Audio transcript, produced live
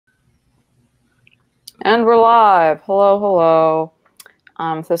And we're live. Hello, hello.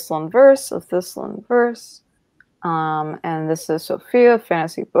 I'm Thistle and Verse of Thistle and Verse. And this is Sophia,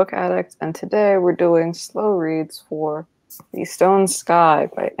 Fantasy Book Addict. And today we're doing slow reads for The Stone Sky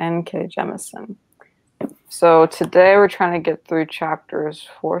by N.K. Jemisin. So today we're trying to get through chapters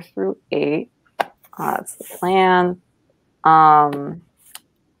 4 through 8. That's the plan.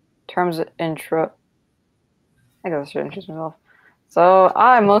 Terms of intro. I guess I should introduce myself. So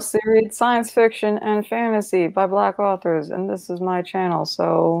I mostly read science fiction and fantasy by Black authors, and this is my channel.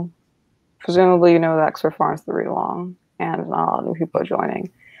 So presumably you know that because we're far into the read-along, and not a lot of new people are joining.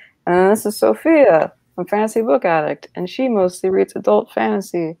 And then this is Sophia from Fantasy Book Addict, and she mostly reads adult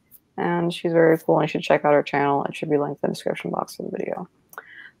fantasy, and she's very cool, and you should check out her channel. It should be linked in the description box of the video.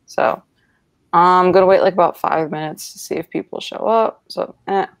 So I'm going to wait like about 5 minutes to see if people show up. So,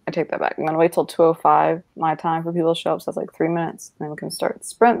 I take that back. I'm going to wait till 2:05 my time for people to show up. So that's like 3 minutes. And then we can start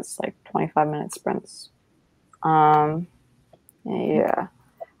sprints, like 25-minute sprints. Yeah.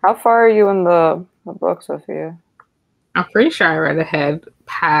 How far are you in the book, Sophia? I'm pretty sure I read ahead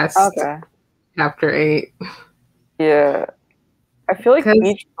past chapter 8. Yeah. I feel like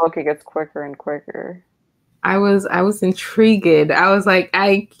each book it gets quicker and quicker. I was intrigued. I was like,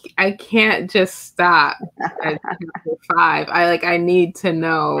 I can't just stop at chapter 5. I need to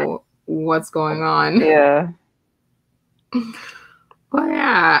know what's going on. Yeah. But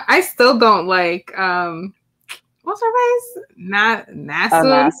yeah, I still don't like what's her face?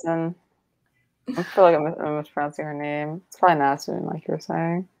 Nassen. I feel like I'm mispronouncing her name. It's probably Nassen, like you were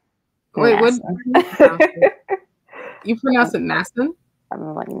saying. Wait, what? You pronounce it Nassen?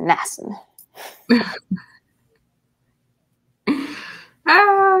 I'm like Nassen.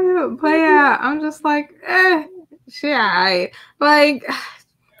 But yeah, I'm just like, shit. Like,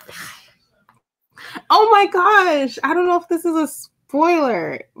 oh my gosh, I don't know if this is a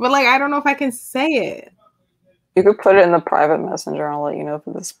spoiler, but like, I don't know if I can say it. You could put it in the private messenger and I'll let you know if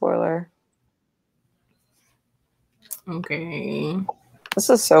it's a spoiler. Okay. This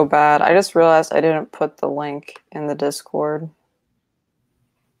is so bad. I just realized I didn't put the link in the Discord.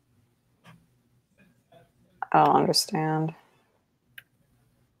 I don't understand.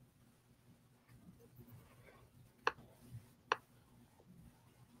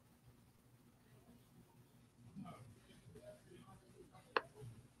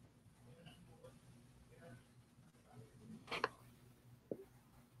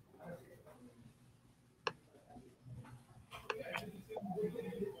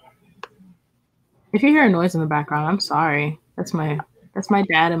 If you hear a noise in the background, I'm sorry. That's my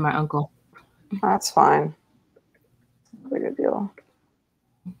dad and my uncle. That's fine. Not a good deal.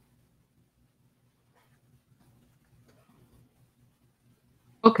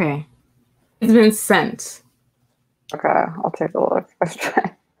 Okay. It's been sent. Okay, I'll take a look.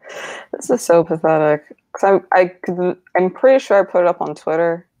 This is so pathetic. Cause I'm pretty sure I put it up on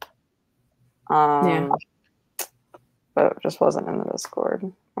Twitter. Yeah. But it just wasn't in the Discord.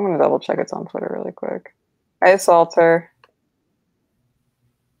 I'm gonna double check it's on Twitter really quick. Hey, Salter.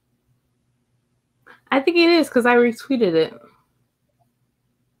 I think it is because I retweeted it.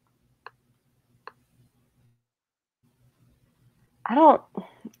 I don't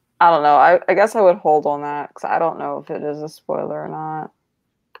know. I guess I would hold on that because I don't know if it is a spoiler or not.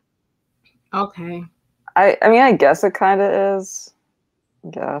 Okay. I mean, I guess it kind of is. I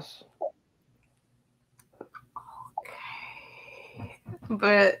guess. Okay.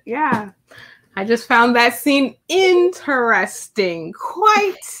 But yeah, I just found that scene interesting.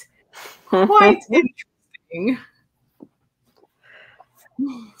 Quite interesting.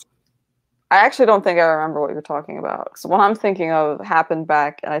 I actually don't think I remember what you're talking about. So what I'm thinking of happened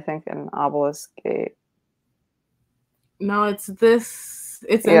back, I think, in Obelisk Gate. No, it's this.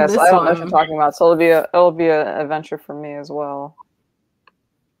 It's in Yes, this I don't one. know what you're talking about. So it'll be an adventure for me as well.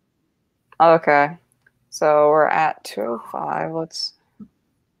 Okay, so we're at 2:05. Let's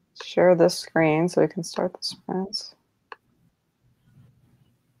share this screen so we can start the sprints.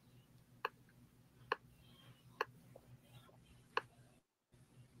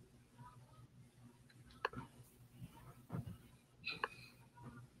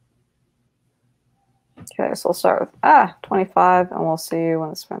 Okay, so we'll start with 25, and we'll see you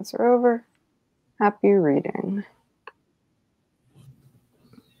when the sprints are over. Happy reading.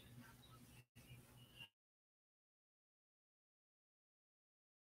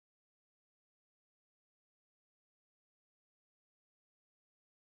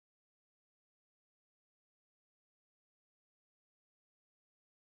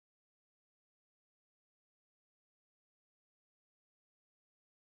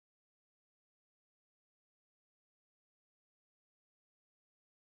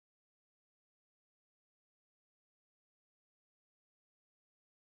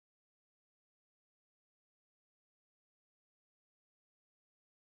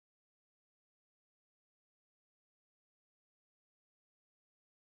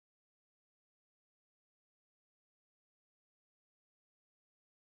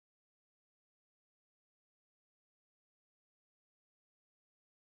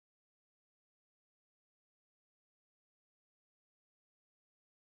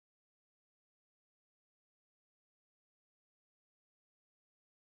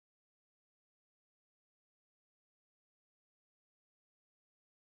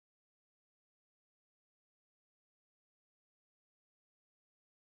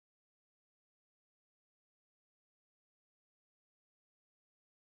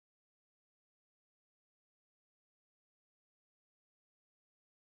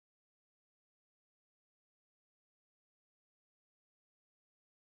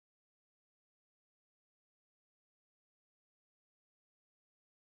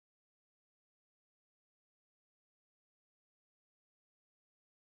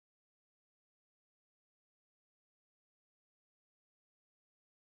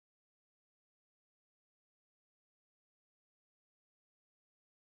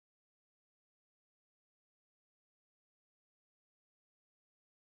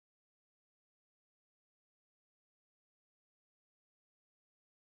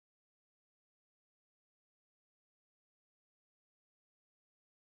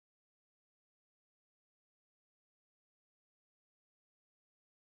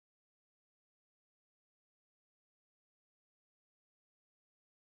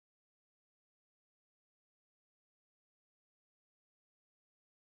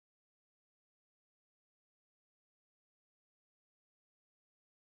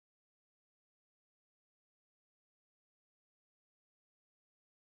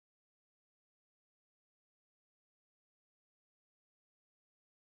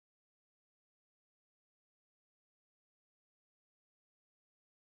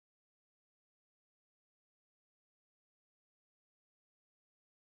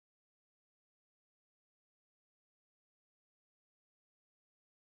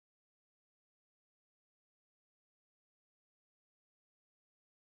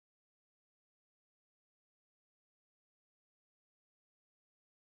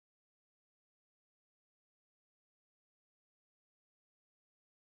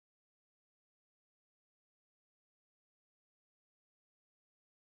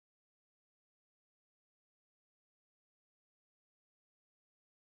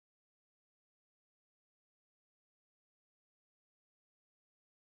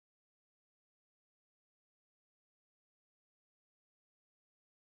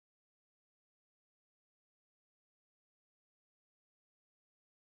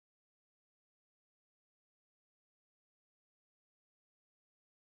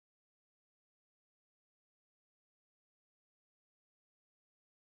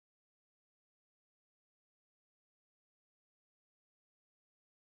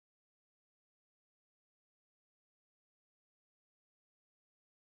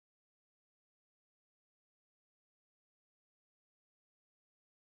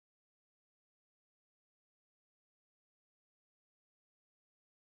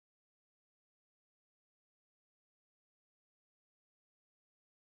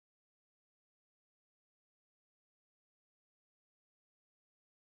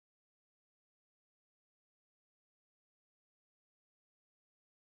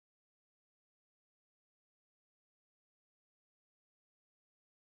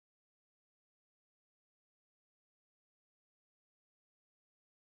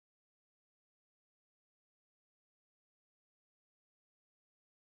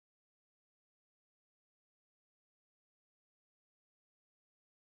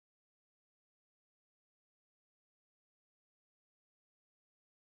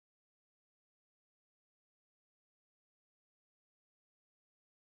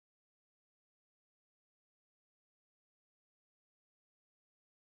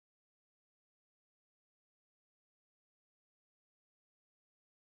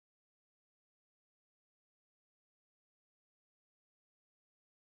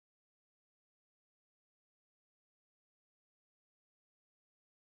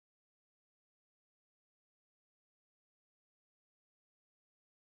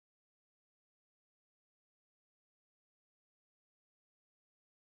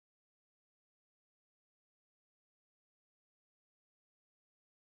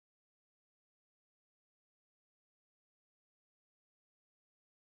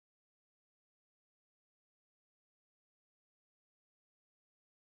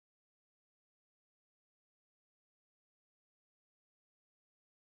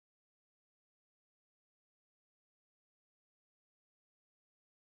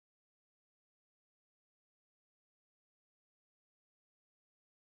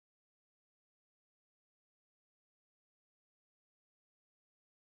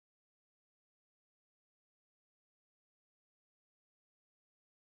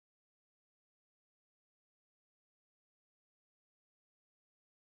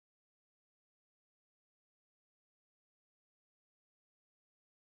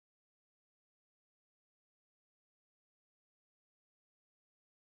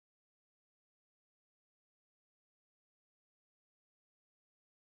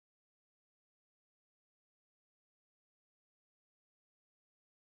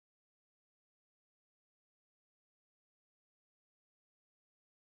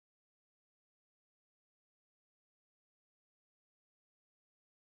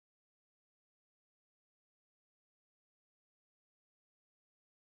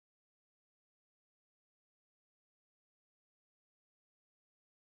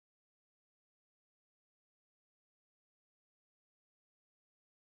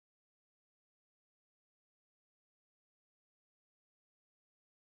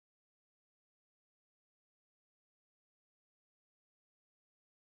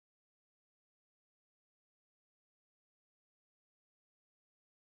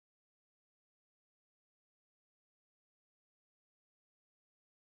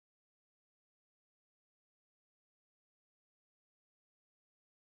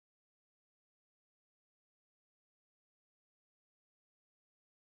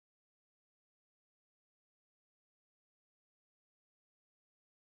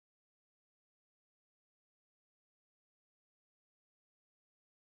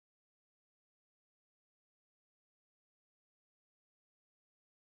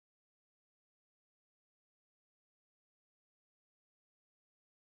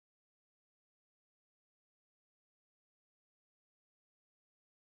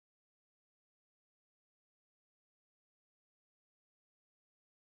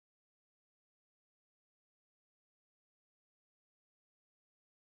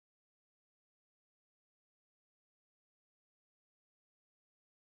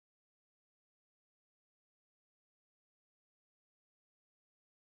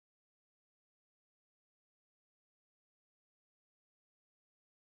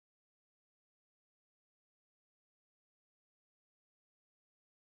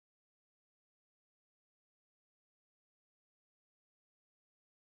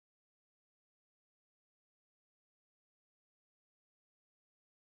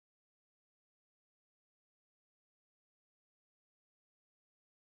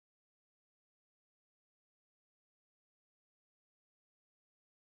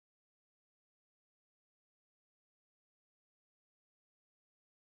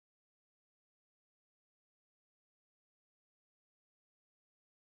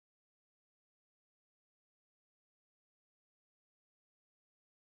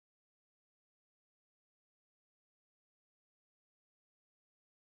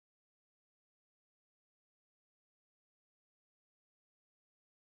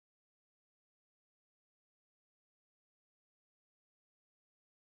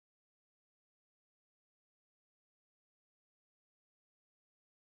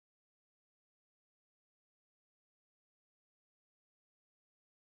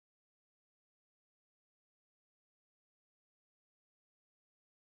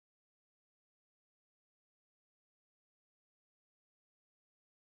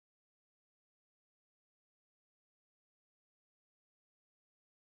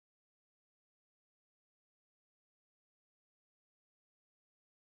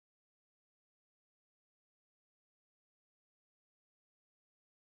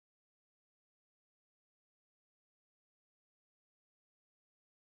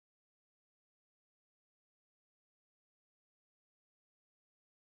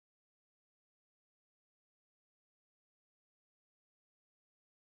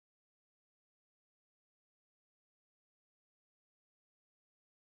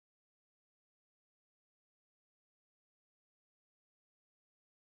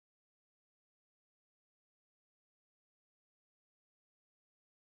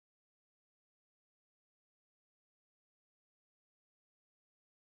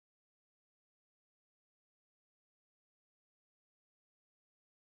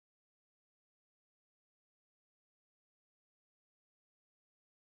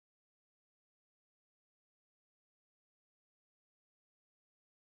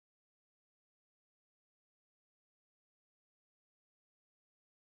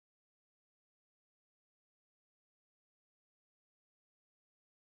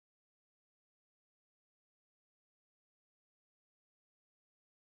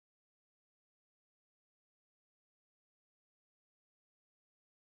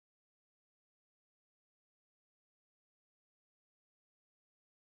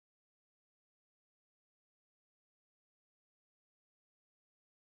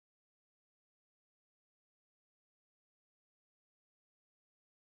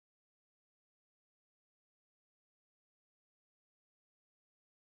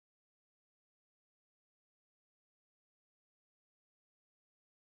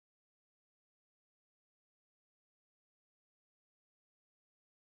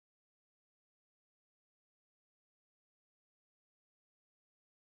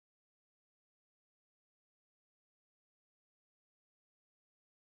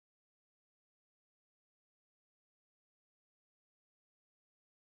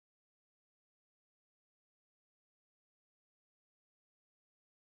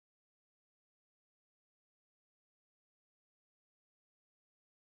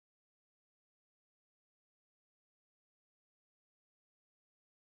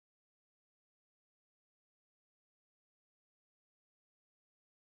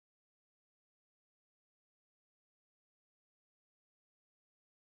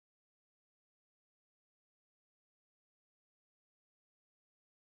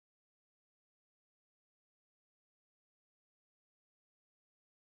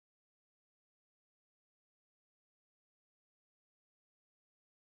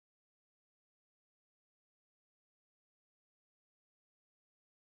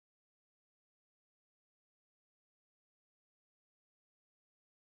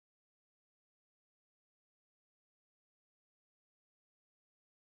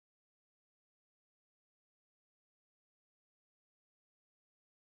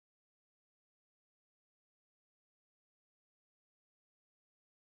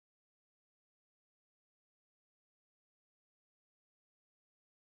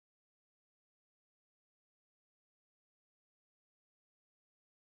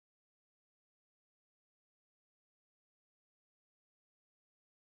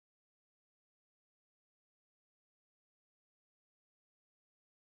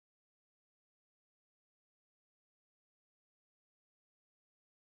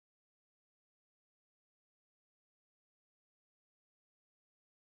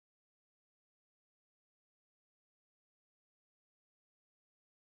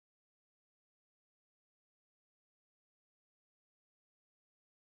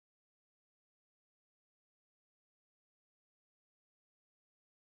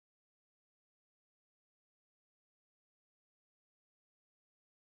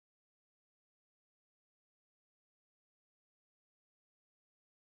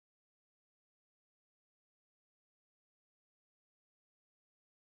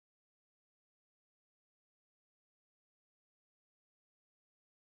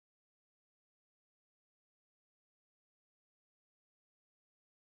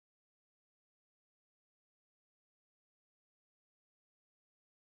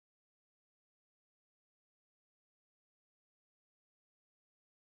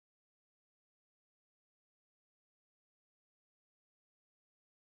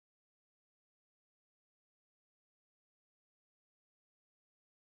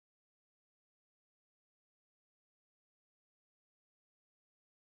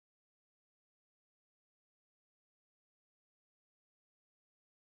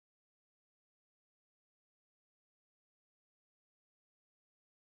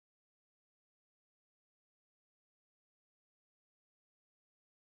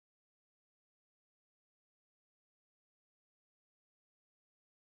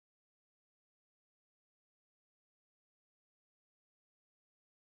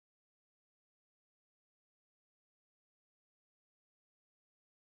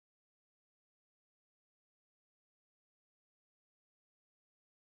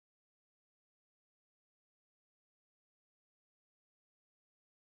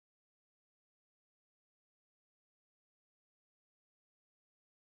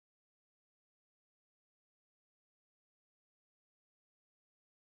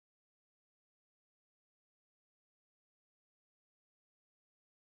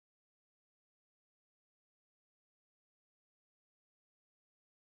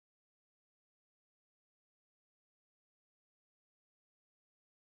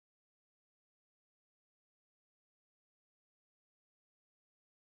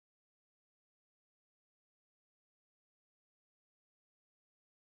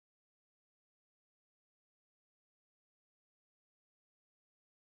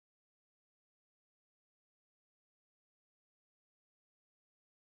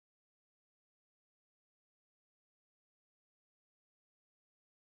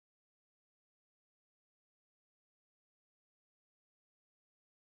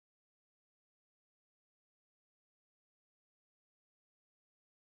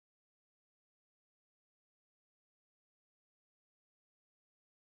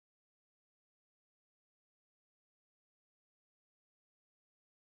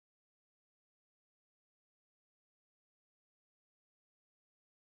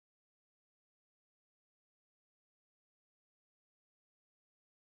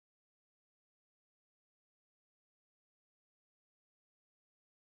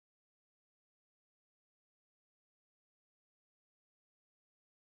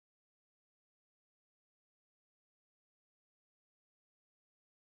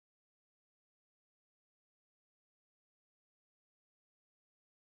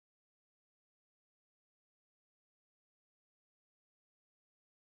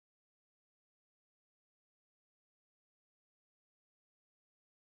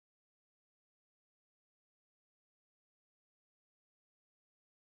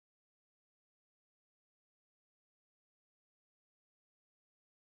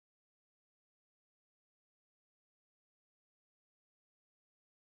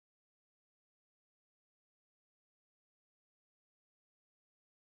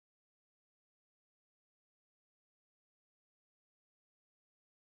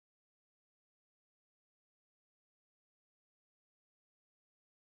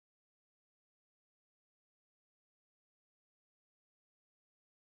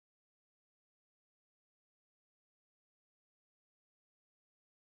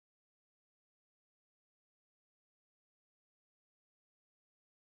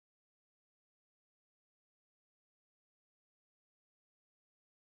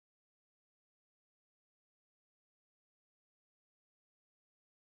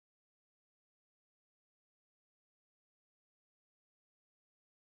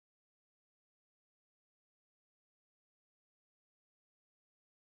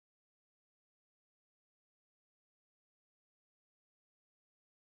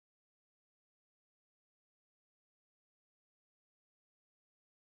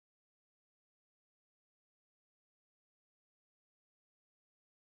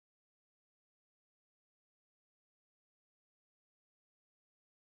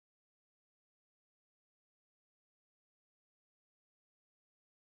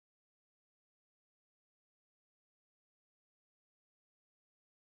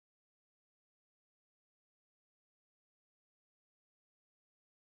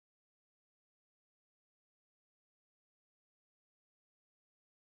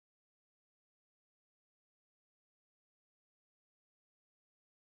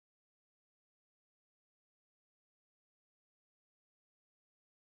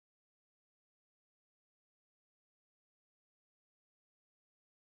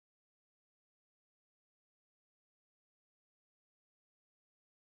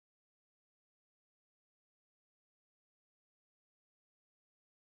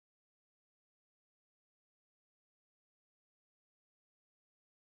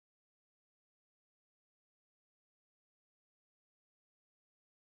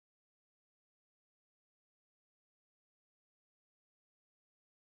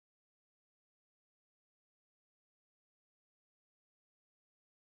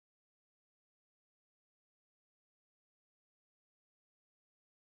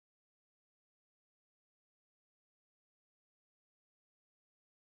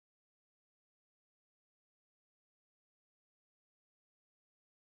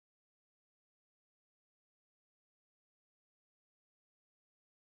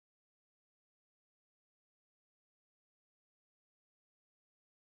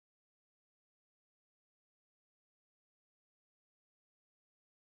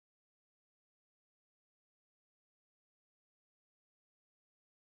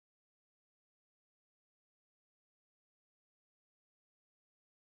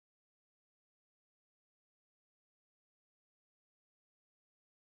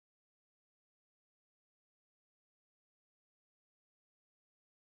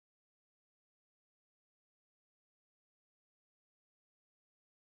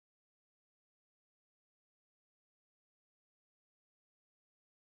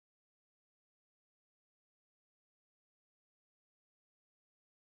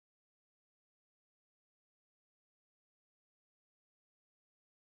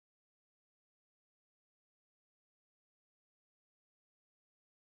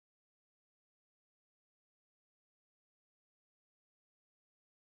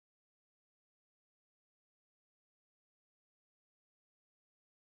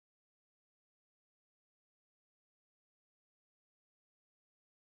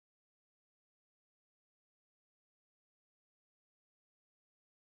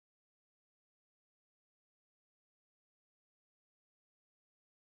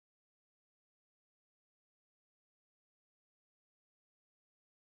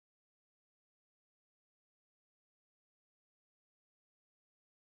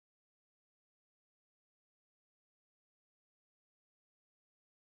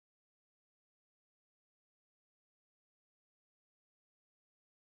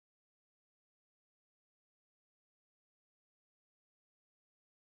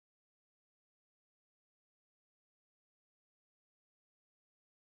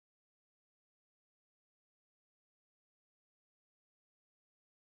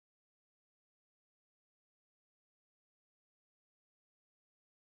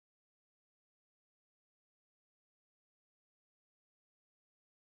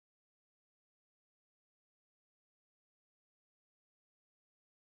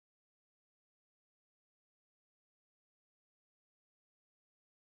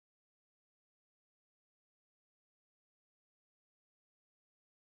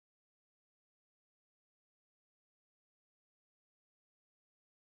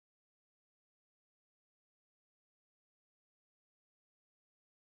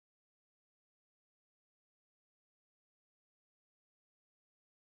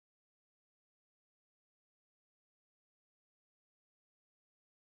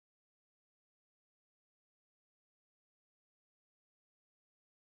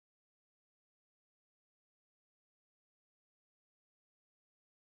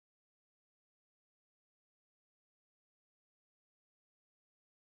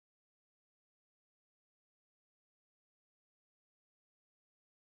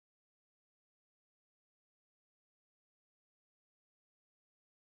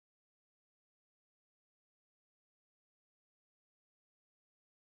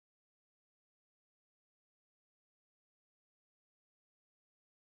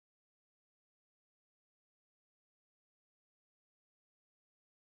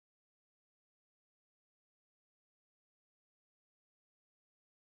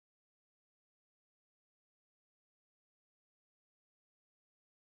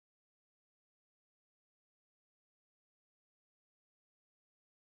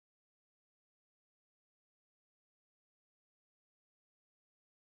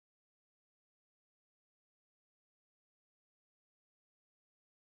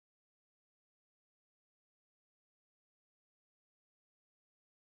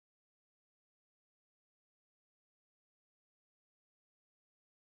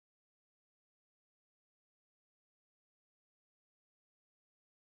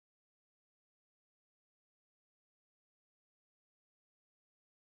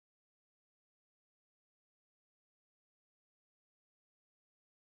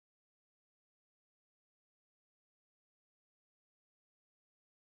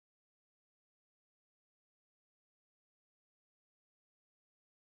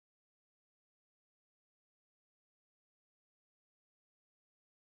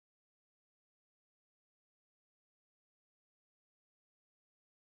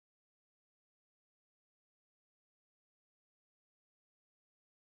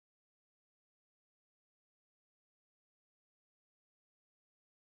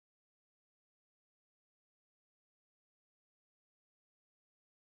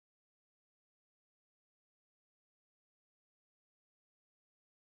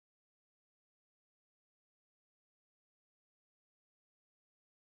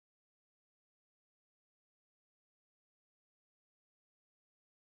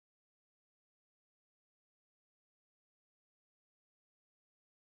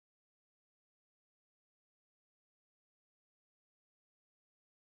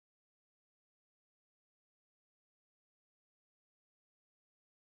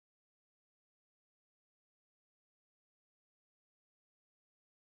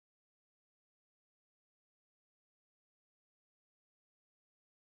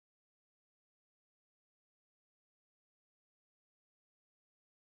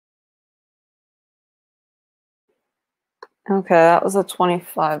 Okay, that was a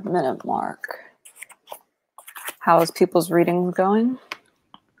 25-minute mark. How is people's reading going?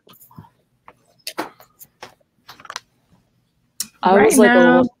 I Right was like now,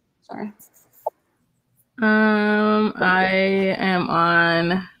 a little sorry. I am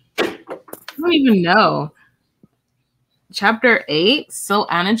on, I don't even know, chapter 8, So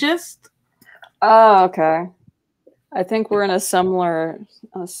Anagist. Oh, okay. I think we're in a similar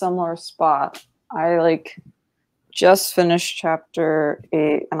spot. I like just finished chapter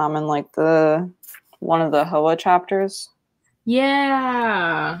 8 and I'm in like the one of the Hoa chapters.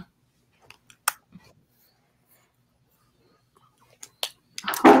 Yeah.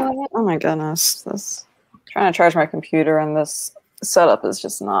 Oh my goodness. This trying to charge my computer and this setup is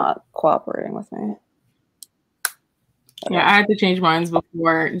just not cooperating with me. Yeah, I had to change mine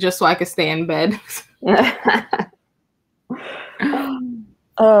before just so I could stay in bed.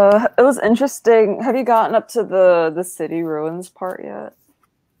 It was interesting. Have you gotten up to the city ruins part yet?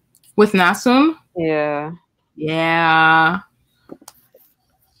 With Nasum? Yeah. Yeah.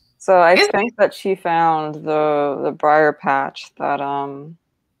 So I think that she found the briar patch that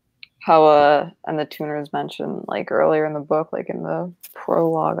Hoa and the tuners mentioned like earlier in the book, like in the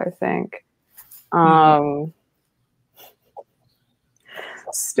prologue, I think.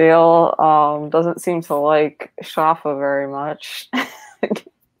 Still doesn't seem to like Shafa very much.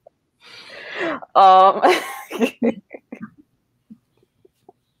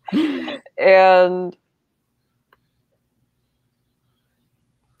 And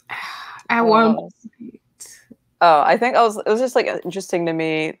at one point, I think it was just like interesting to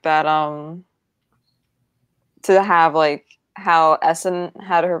me that to have like how Essen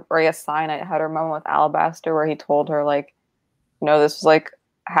had her, or I guess Cyanite had her moment with Alabaster where he told her like, you know, this was like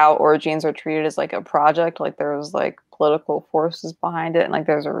how origins are treated as like a project, like there was like political forces behind it and like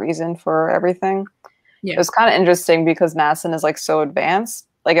there's a reason for everything. Yeah. It was kind of interesting because Nasson is like so advanced.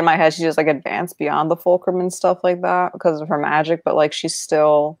 Like in my head, she's just like advanced beyond the fulcrum and stuff like that because of her magic, but like she's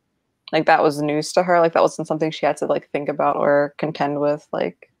still like that was news to her. Like that wasn't something she had to like think about or contend with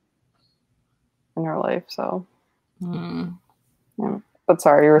like in her life. So yeah. But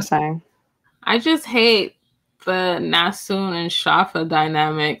sorry, you were saying. I just hate the Nasun and Shafa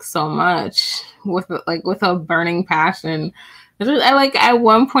dynamic so much with a burning passion. I like at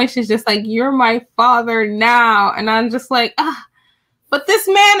one point she's just like, "You're my father now," and I'm just like, "Ah, but this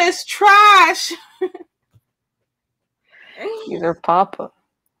man is trash." He's her papa.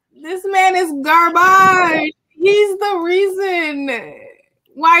 This man is garbage. He's the reason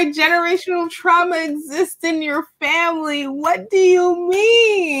why generational trauma exists in your family. What do you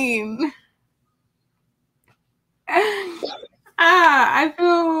mean? I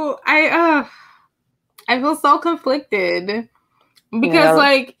feel so conflicted because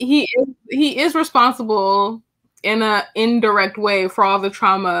like he is responsible in a indirect way for all the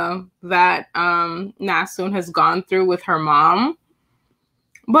trauma that Nasun has gone through with her mom,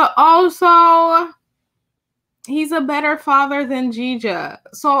 but also he's a better father than Jija.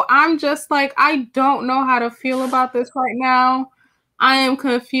 So I'm just like, I don't know how to feel about this right now. I am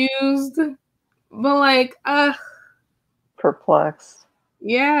confused, but like Perplexed.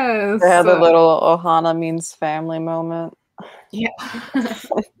 yes. They had a little Ohana means family moment. Yeah.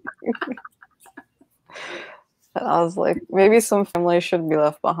 And I was like, maybe some family should be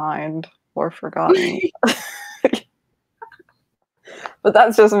left behind or forgotten. But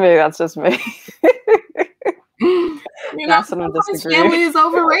that's just me. That's just me. You know, sometimes family is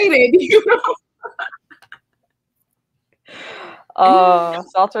overrated. You know?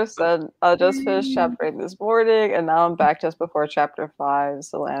 Salter said, I just finished chapter 8 this morning, and now I'm back just before chapter 5,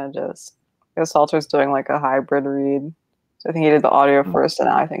 Solanagist. Because Salter's doing like a hybrid read. So I think he did the audio first, and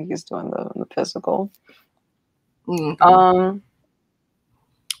now I think he's doing the physical. Mm-hmm.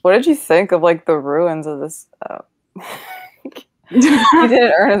 What did you think of like the ruins of this? He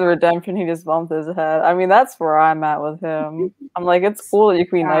didn't earn his redemption. He just bumped his head. I mean, that's where I'm at with him. I'm like, it's cool that you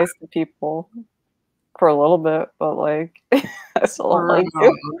can be nice to people for a little bit, but like, I still don't like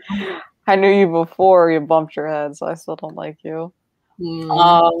you. I knew you before you bumped your head, so I still don't like you.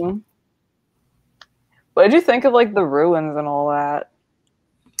 What did you think of like the ruins and all that?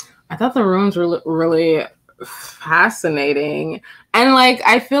 I thought the ruins were really fascinating, and like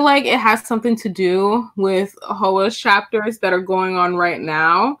I feel like it has something to do with Hoa's chapters that are going on right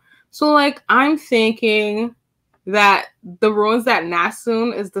now. So like I'm thinking that the ruins that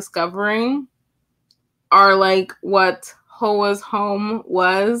Nasun is discovering are like what Hoa's home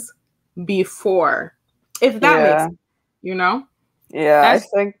was before, if that makes sense, you know? Yeah,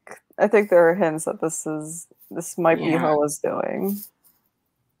 I think there are hints that this might be Hoa's doing.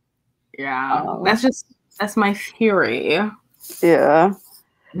 Yeah, that's just That's my theory. Yeah.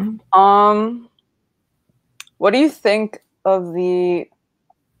 What do you think of the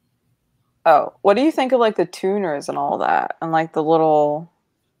what do you think of like the tuners and all that and like the little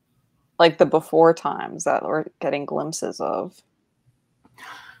like the before times that we're getting glimpses of?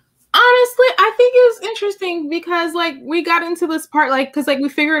 Honestly, I think it was interesting because like we got into this part like because like we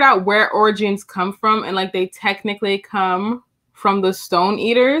figured out where origins come from and like they technically come from the Stone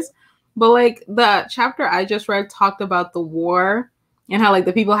Eaters, but like the chapter I just read talked about the war and how like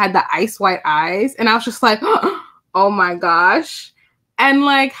the people had the ice white eyes, and I was just like, oh my gosh. And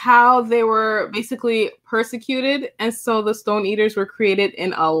like how they were basically persecuted, and so the Stone Eaters were created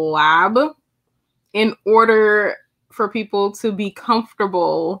in a lab in order for people to be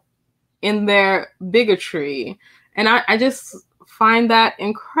comfortable in their bigotry. And I just find that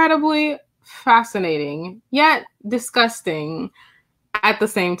incredibly fascinating, yet disgusting at the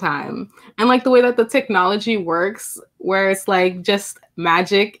same time. And like the way that the technology works, where it's like just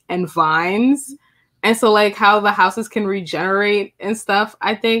magic and vines. And so like how the houses can regenerate and stuff,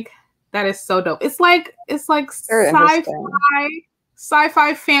 I think that is so dope. It's like sci-fi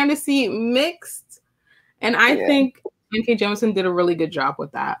fantasy mixed. And I think N.K. Jemisin did a really good job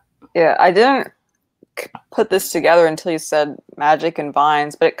with that. Yeah, I didn't put this together until you said magic and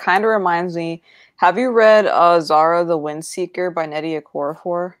vines, but it kind of reminds me. Have you read Zara the Windseeker by Nnedi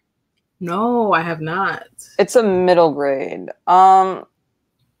Okorafor? No, I have not. It's a middle grade. I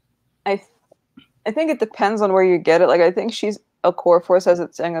think it depends on where you get it. Like I think Okorafor says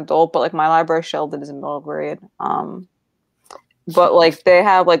it's young adult, but like my library shelved it as a middle grade. But like they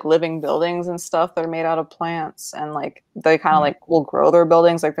have like living buildings and stuff that are made out of plants, and like they kind of like will grow their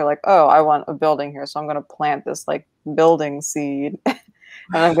buildings. Like they're like, oh, I want a building here, so I'm gonna plant this like building seed, and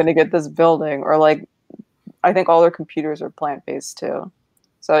I'm gonna get this building. Or like, I think all their computers are plant based too.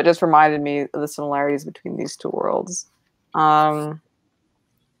 So it just reminded me of the similarities between these two worlds.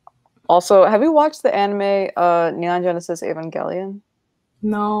 Also, have you watched the anime Neon Genesis Evangelion?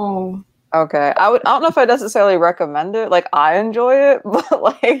 No. Okay, I don't know if I necessarily recommend it. Like, I enjoy it, but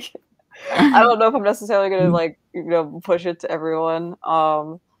like, I don't know if I'm necessarily gonna like push it to everyone.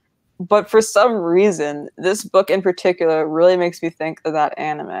 But for some reason, this book in particular really makes me think of that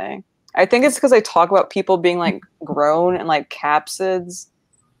anime. I think it's because I talk about people being like grown in like capsids,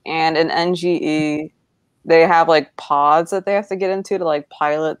 and in NGE, they have like pods that they have to get into to like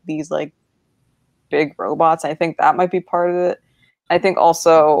pilot these like big robots. I think that might be part of it. I think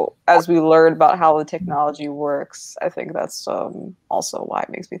also, as we learn about how the technology works, I think that's also why it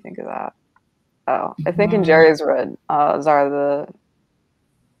makes me think of that. Oh, I think in Jerry's read Zara the...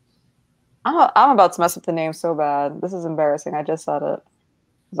 I'm about to mess up the name so bad. This is embarrassing. I just said it.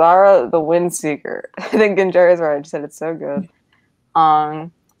 Zara the Windseeker. I think in Jerry's read, I just said it's so good.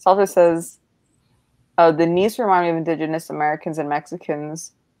 Salter says, the Neeks remind me of Indigenous Americans and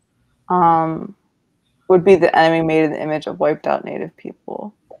Mexicans. Would be the enemy made in the image of wiped out Native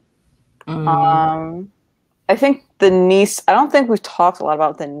people. I think the Neeks, I don't think we've talked a lot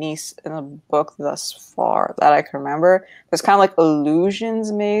about the Neeks in the book thus far that I can remember. There's kind of like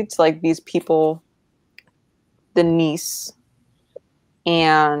allusions made to like these people, the Neeks.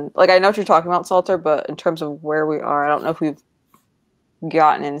 And like, I know what you're talking about, Salter, but in terms of where we are, I don't know if we've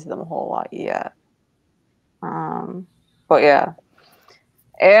gotten into them a whole lot yet. But yeah.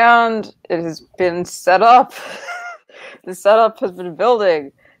 And it has been set up. The setup has been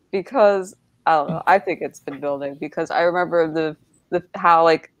building because I don't know. I think it's been building because I remember the how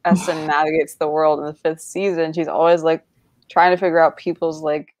like Essen navigates the world in the 5th season. She's always like trying to figure out people's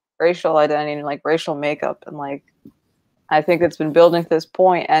like racial identity and like racial makeup, and like I think it's been building to this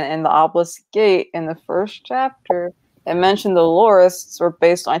point. And in the Obelisk Gate in the 1st chapter, it mentioned the Lorists were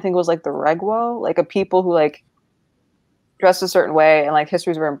based on, I think it was like the Regwo, like a people who like dressed a certain way and like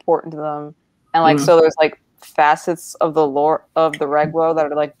histories were important to them, and like so there's like facets of the lore of the Regwo that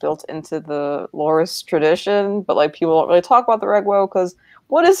are like built into the Loris tradition, but like people don't really talk about the Regwo because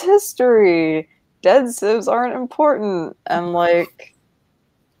what is history? Dead civs aren't important, and like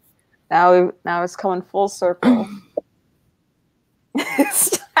now it's coming full circle.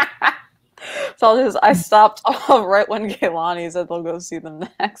 So I stopped right when Gaylani said they'll go see them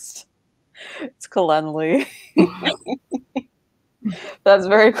next. It's Kalenli. That's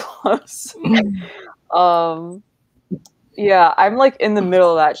very close. Yeah, I'm like in the middle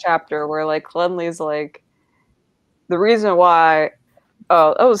of that chapter where like Kalenli's like the reason why.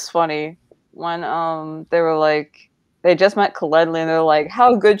 Oh, that was funny when they were like they just met Kalenli and they're like,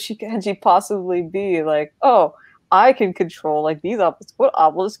 how good can she possibly be? Like, oh, I can control like these obelisks. What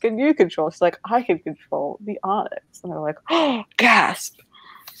obelisk can you control? She's like, I can control the onyx. And they're like, oh, gasp.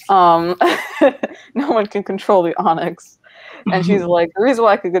 no one can control the onyx. And she's like, the reason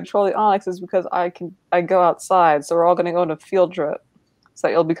why I can control the onyx is because I go outside, so we're all gonna go on a field trip, so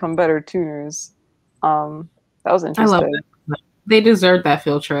that you'll become better tuners. That was interesting. I love that. They deserved that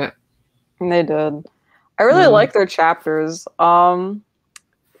field trip. And they did. I really like their chapters. I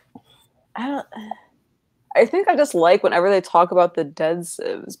think I just like whenever they talk about the dead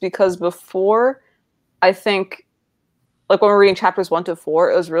civs, because before, I think, like when we're reading chapters 1 to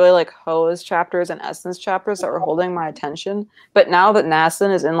 4, it was really like Hoa's chapters and Essence chapters that were holding my attention. But now that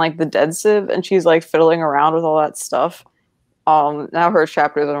Nassen is in like the dead civ and she's like fiddling around with all that stuff, now her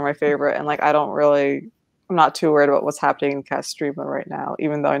chapters are my favorite, and like I'm not too worried about what's happening in Castrima right now,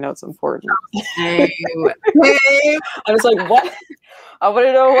 even though I know it's important. I'm just like, what? I want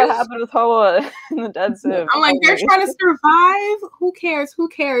to know what happened with Hoa in the dead civ. I'm like, they're trying to survive. Who cares? Who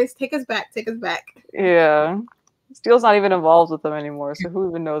cares? Take us back. Take us back. Yeah. Steel's not even involved with them anymore, so who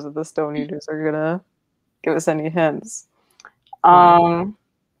even knows if the Stone Eaters are gonna give us any hints? Any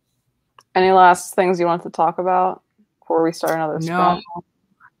last things you want to talk about before we start another spell?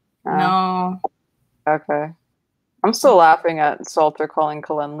 No. Okay. I'm still laughing at Salter calling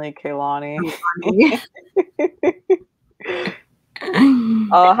Kalenli Kaylani.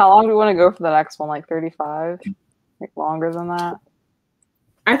 How long do we want to go for the next one? Like 35? Like longer than that?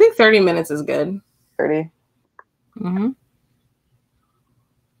 I think 30 minutes is good. 30? Mm-hmm.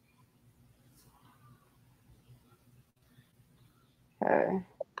 Okay.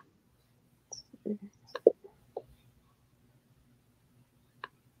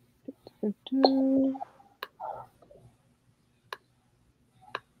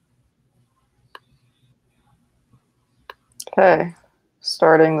 Okay.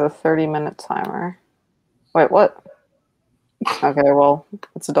 Starting the 30-minute timer. Wait, what? Okay, well,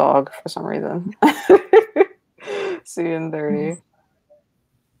 it's a dog for some reason. See you in 30.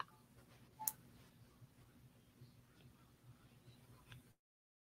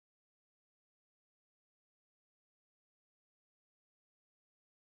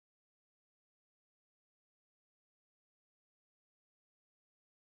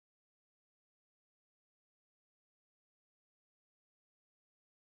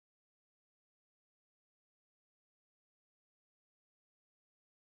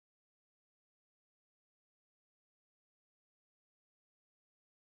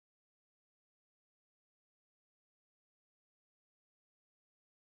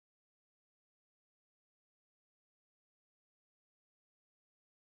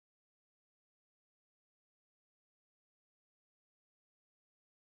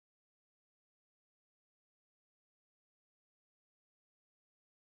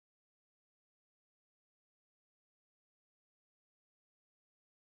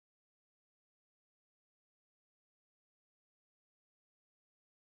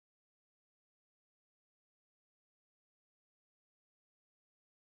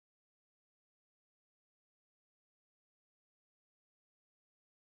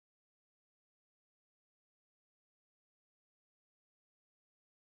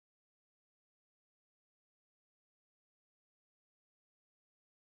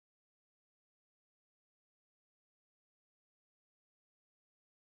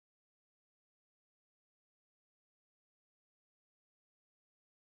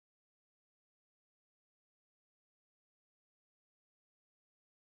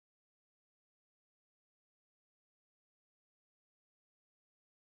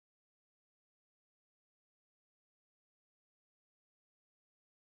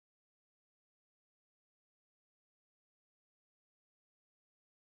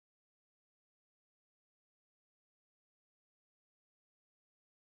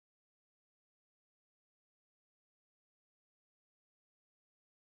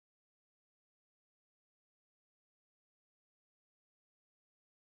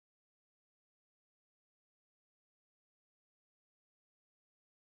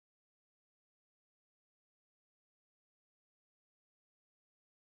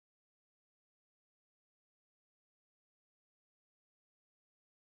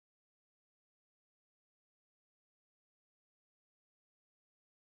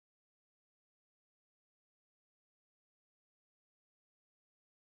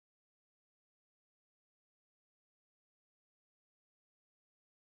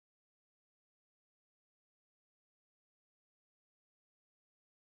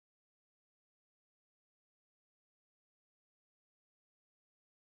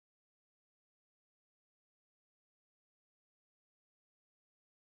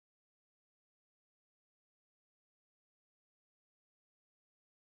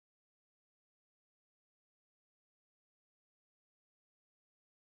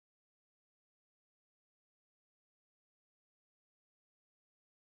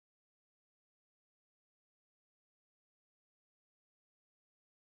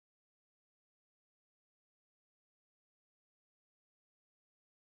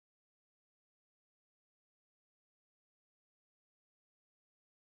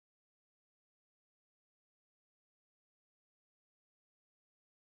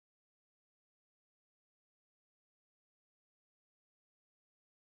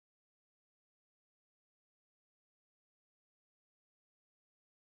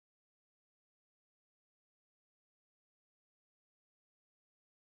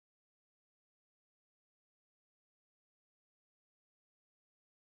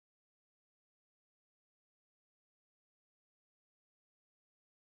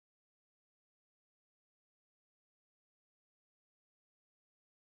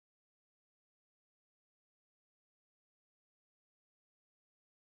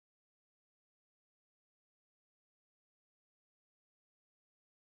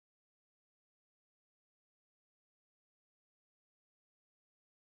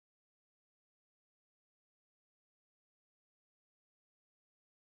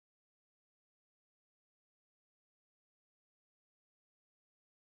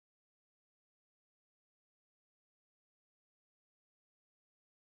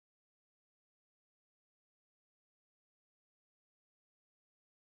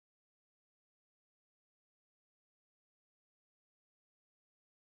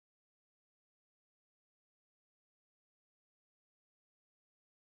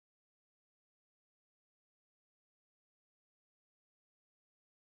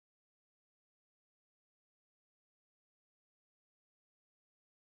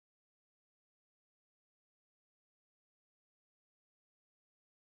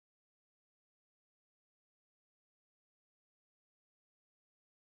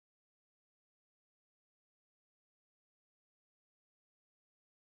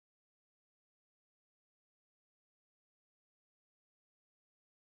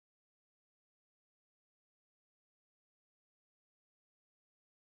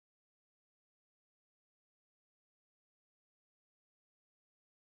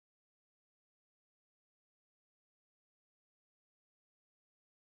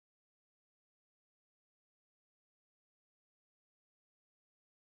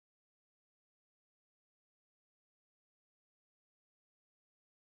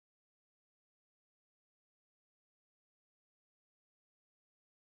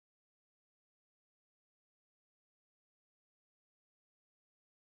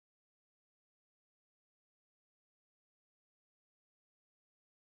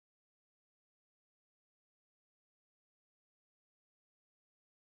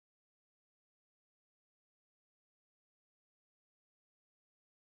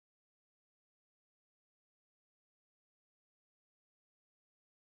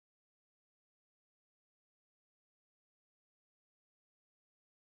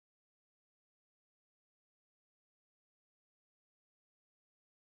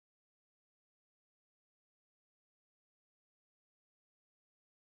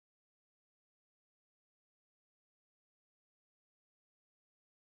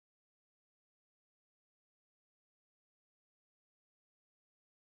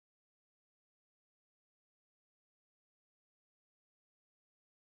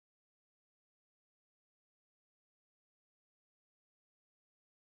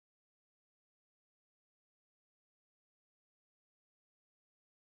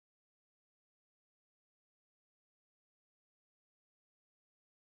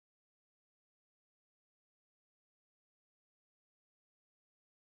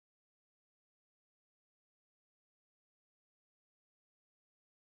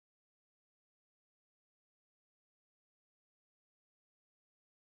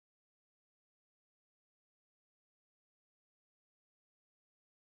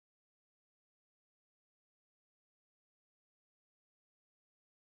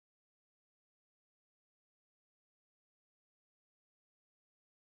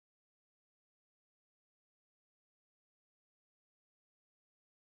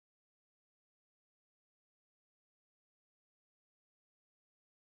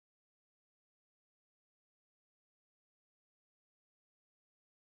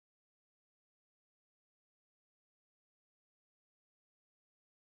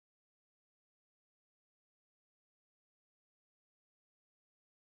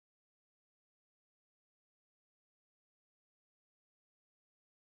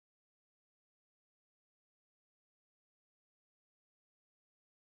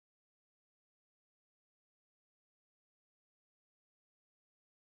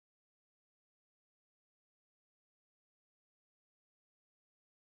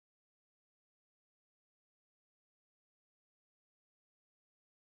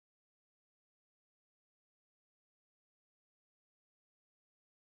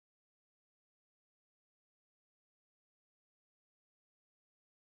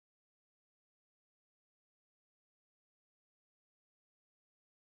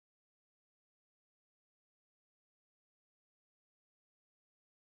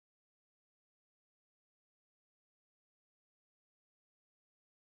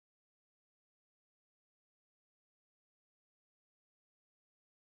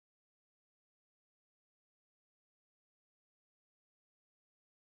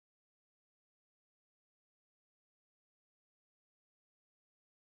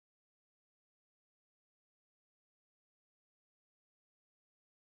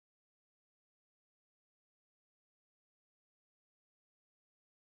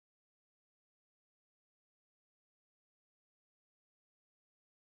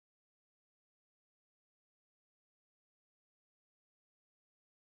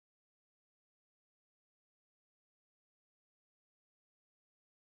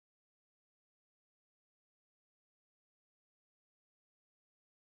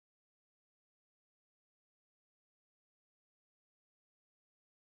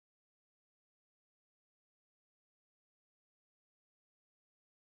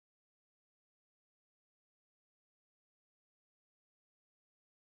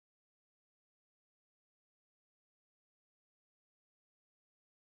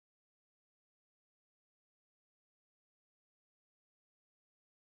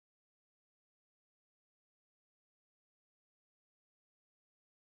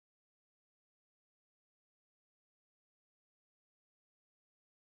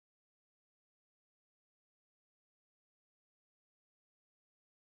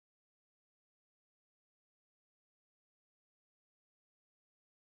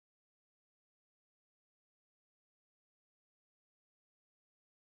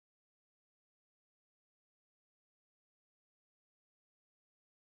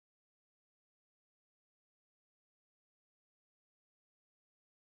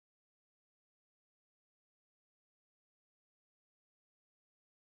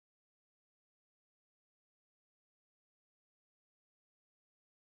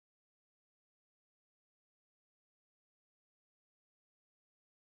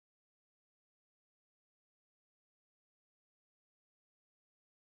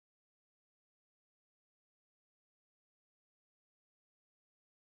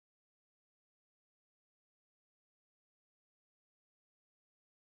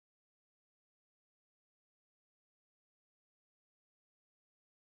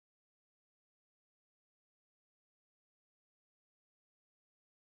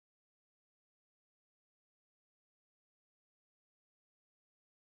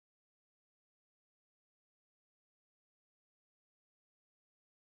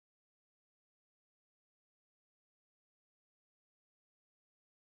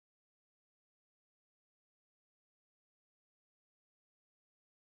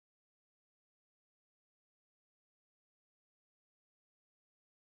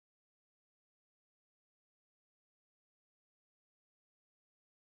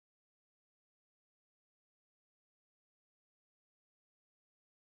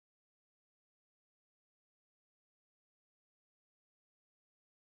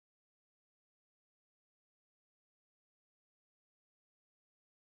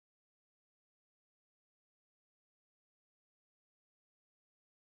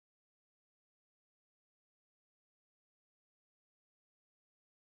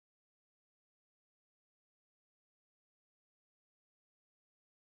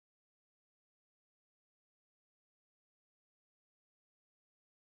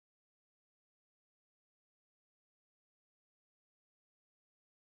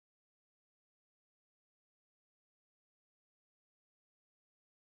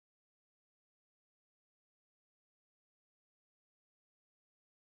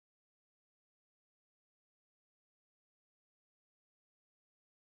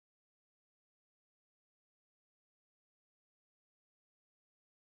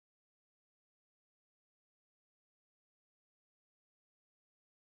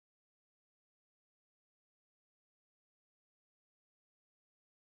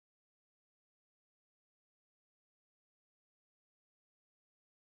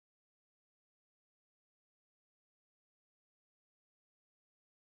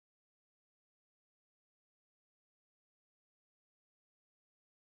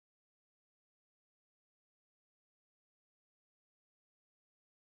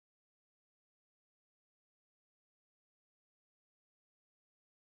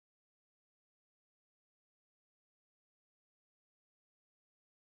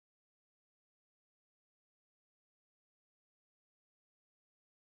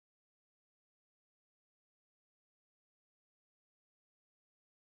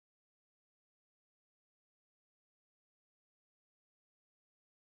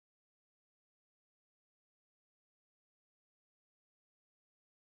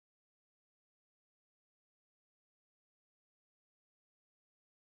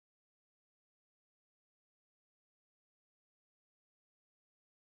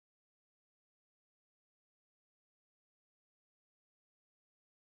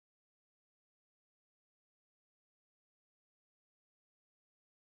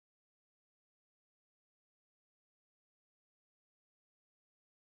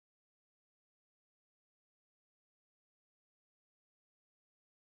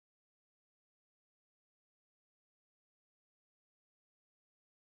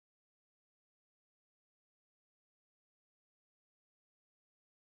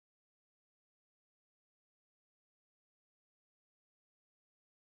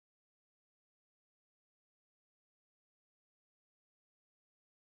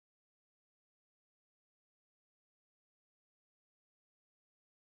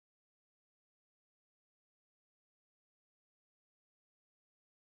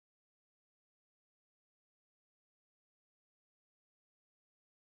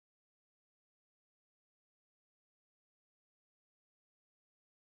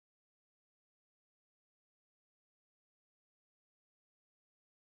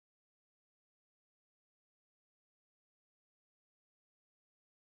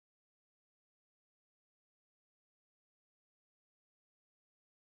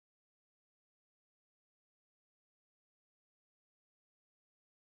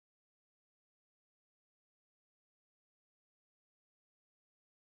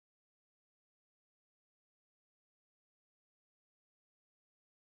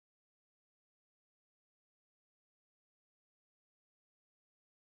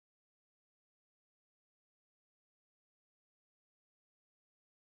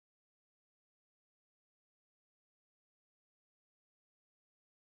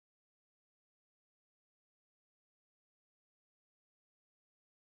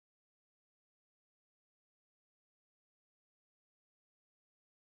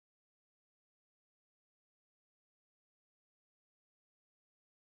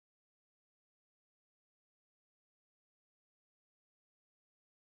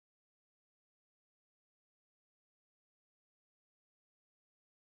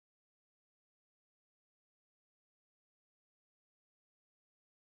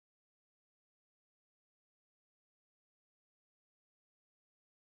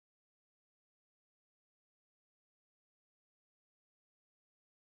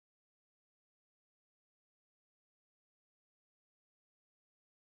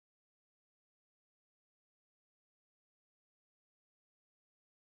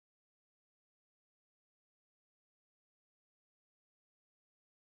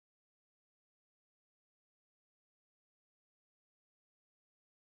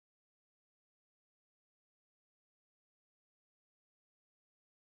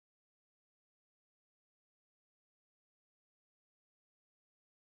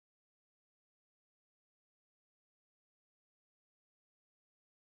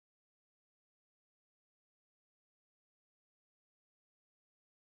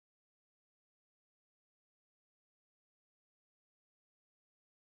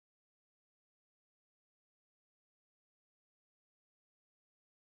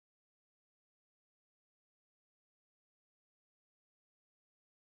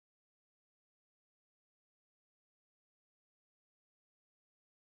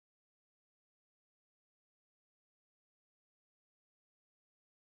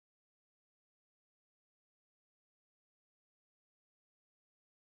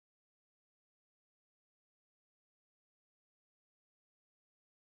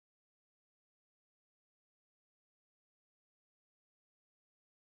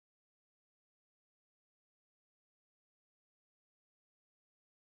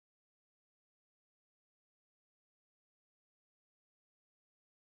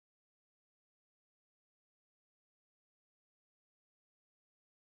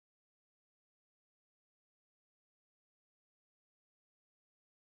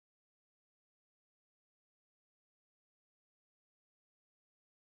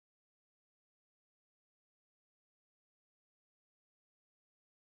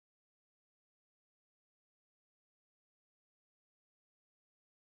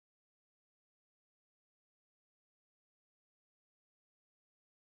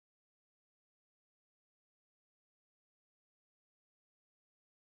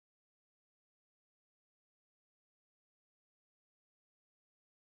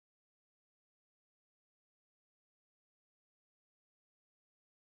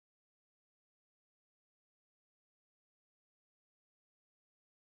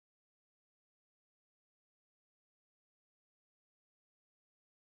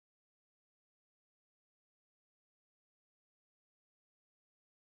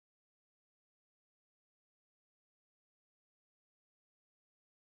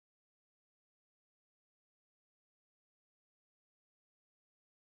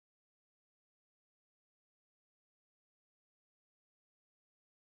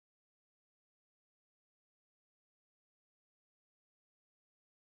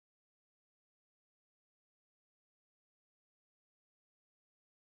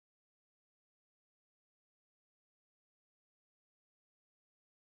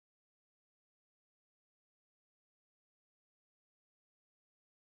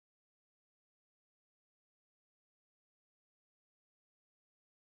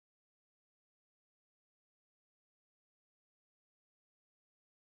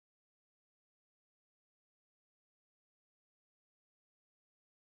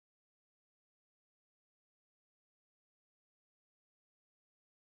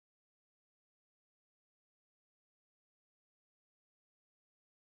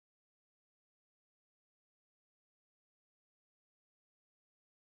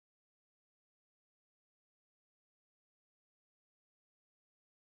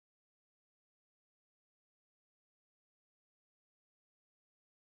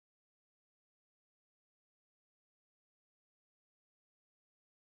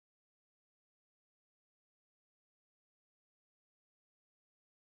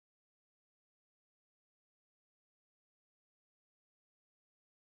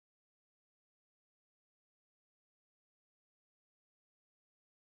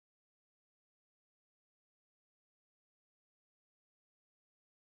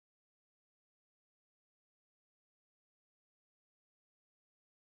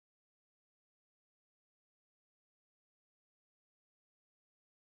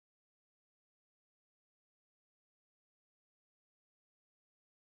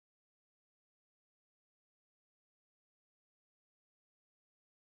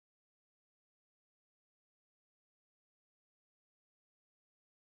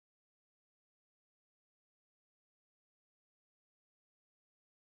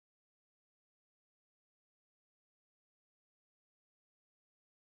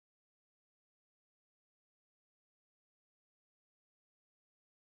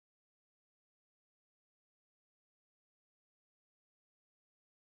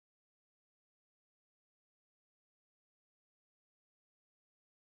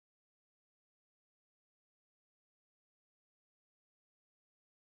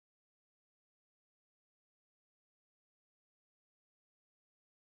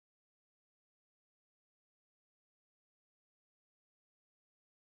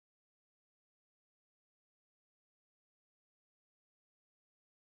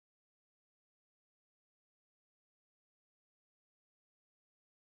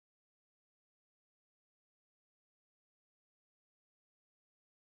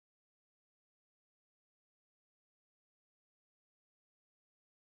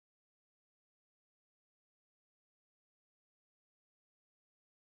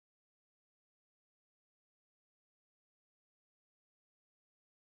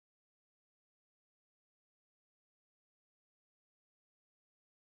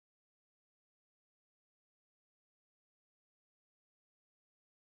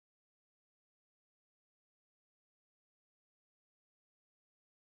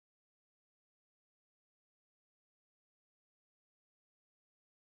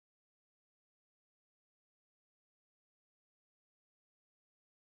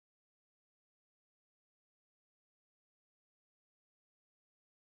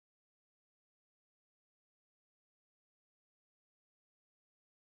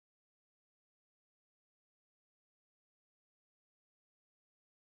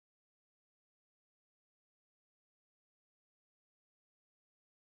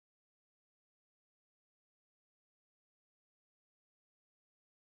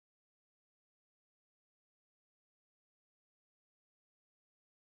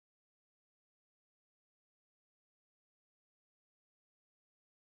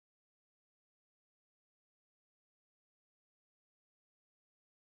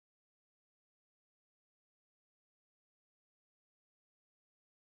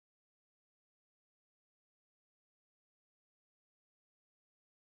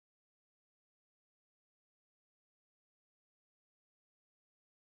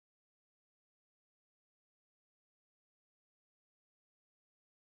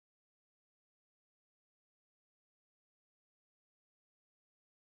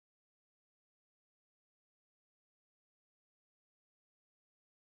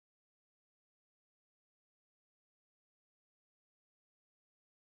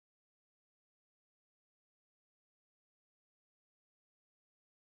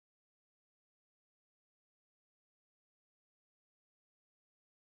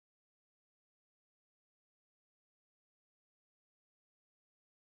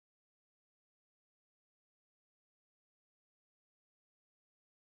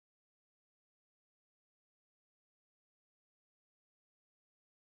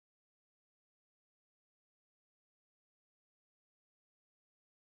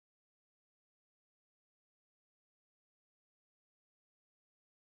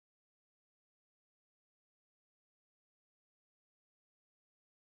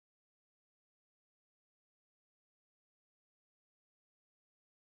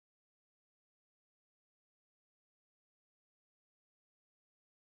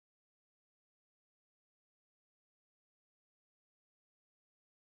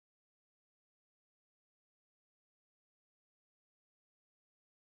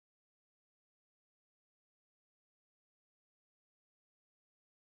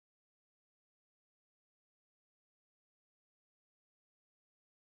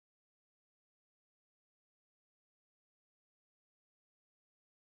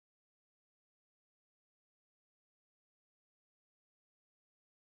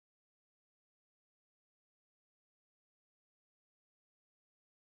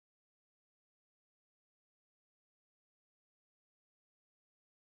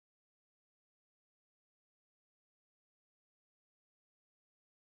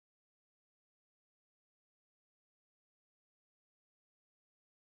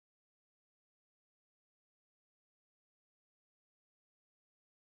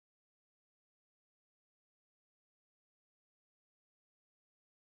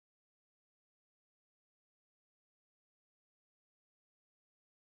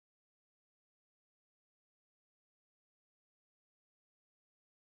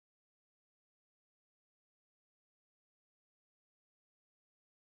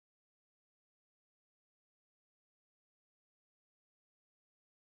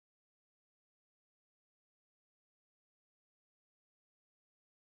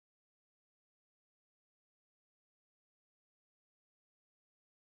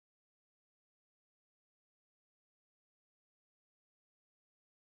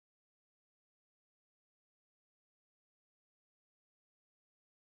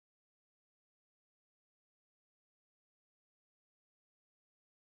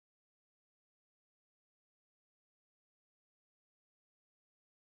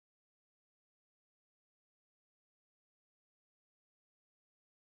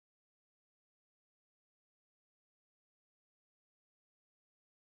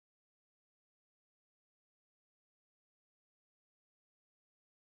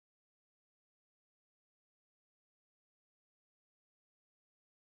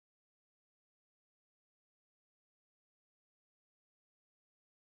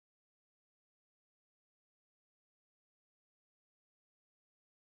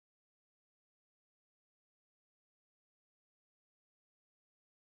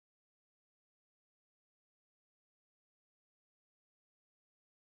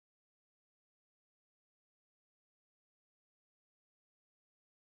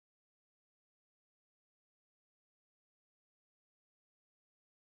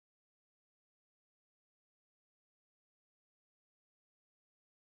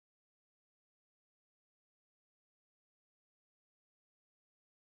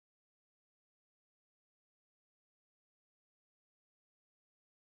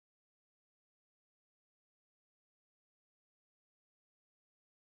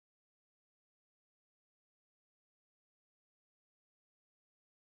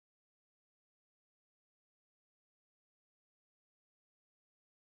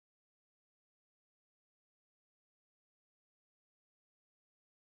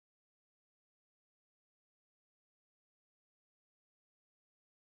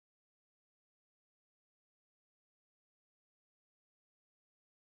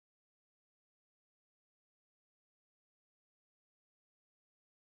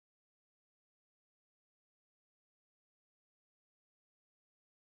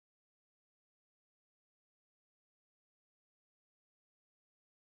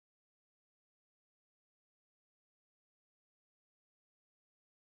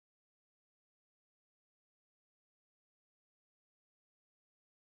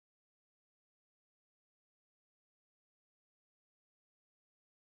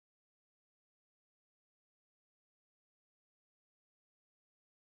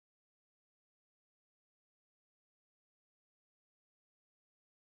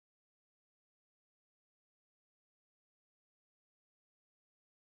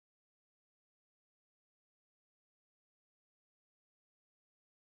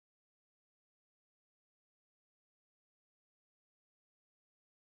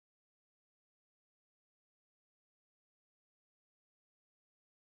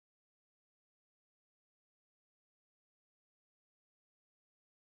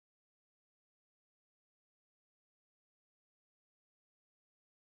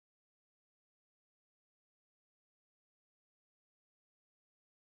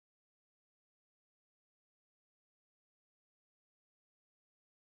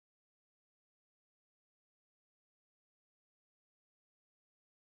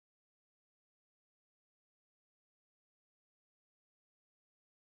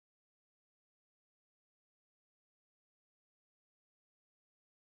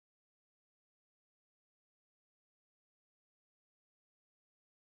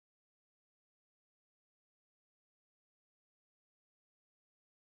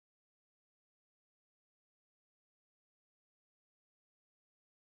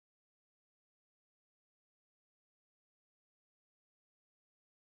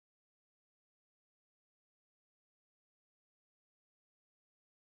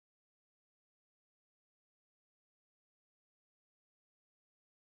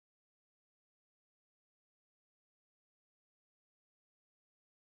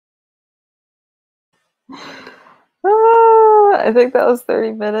 I think that was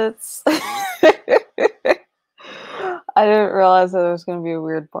 30 minutes. I didn't realize that there was going to be a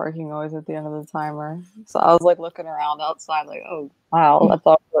weird barking noise at the end of the timer. So I was like looking around outside, like, oh, wow, I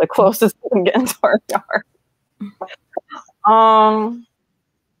thought we were the closest we can get into our yard.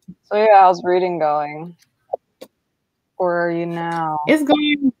 So yeah, how's reading going? Where are you now? It's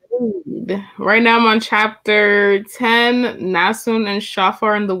going good. Right now I'm on chapter 10, Nasun and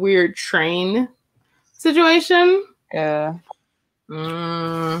Shafar in the weird train situation. Yeah.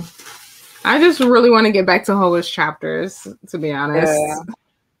 I just really want to get back to Hohosts chapters, to be honest.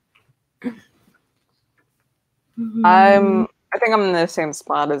 Yeah. I think I'm in the same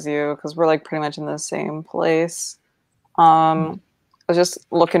spot as you because we're like pretty much in the same place. I was just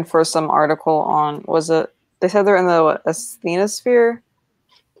looking for some article on, they said they're in the asthenosphere?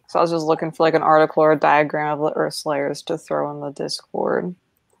 So I was just looking for like an article or a diagram of the Earth's layers to throw in the Discord.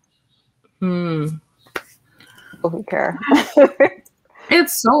 Well, who care?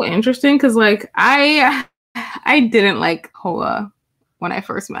 It's so interesting because like I didn't like Hoa when I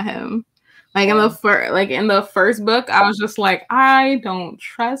first met him. Like in the first book, I was just like, I don't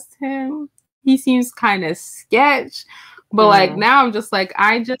trust him. He seems kind of sketch. But like now I'm just like,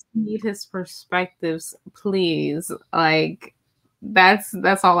 I just need his perspectives, please. Like that's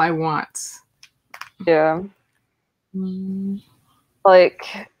all I want. Yeah.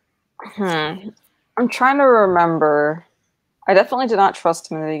 Like, I'm trying to remember. I definitely did not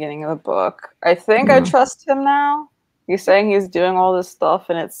trust him in the beginning of the book. I think I trust him now. He's saying he's doing all this stuff,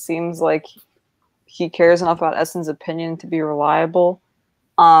 and it seems like he cares enough about Essen's opinion to be reliable.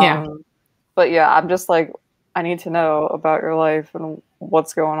 But yeah, I'm just like, I need to know about your life and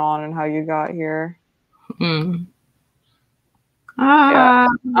what's going on and how you got here. Yeah,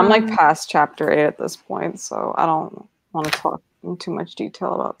 I'm like past chapter 8 at this point, so I don't want to talk in too much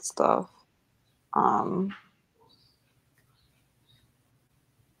detail about stuff.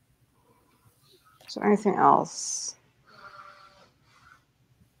 Is there anything else?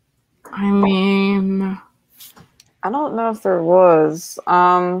 I mean, I don't know if there was.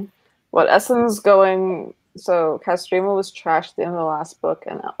 What Essen's going? So Castrima was trashed at the end of the last book,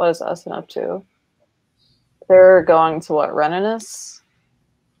 and what is Essen up to? They're going to what, Reninus?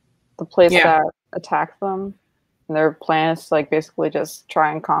 The place that attacked them. And their plan is to like basically just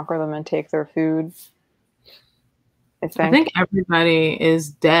try and conquer them and take their food. I think everybody is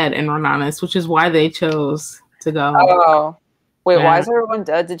dead in Reninus, which is why they chose to go. Oh. Wait, why is everyone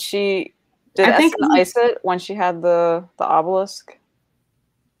dead? Did Essen ice it when she had the obelisk?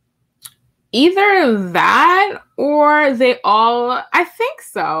 Either that or they all, I think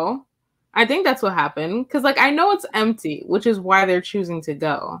so. I think that's what happened. Because, like, I know it's empty, which is why they're choosing to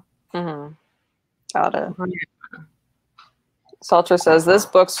go. Got it. Salter says, this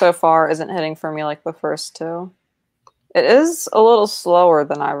book so far isn't hitting for me like the first two. It is a little slower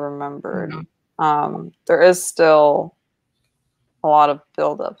than I remembered. There is still a lot of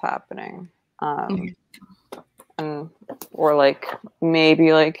build-up happening. And we're like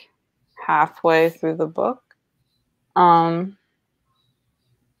maybe like halfway through the book.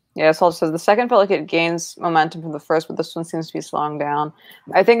 Yeah, Salter says the second felt like it gains momentum from the first, but this one seems to be slowing down.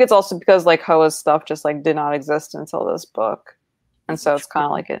 I think it's also because like Hoa's stuff just like did not exist until this book. And so it's kind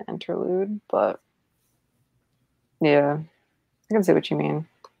of like an interlude, but yeah, I can see what you mean.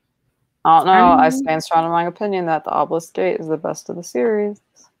 I don't know. I stand strong in my opinion that the Obelisk Gate is the best of the series.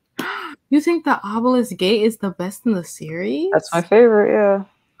 You think the Obelisk Gate is the best in the series? That's my favorite, yeah.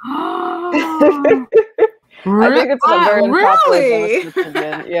 I think it's a very unpopular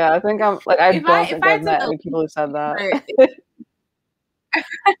opinion. Yeah, I think I'm like I don't think I've met any people who said that.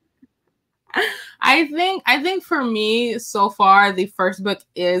 I think for me so far the first book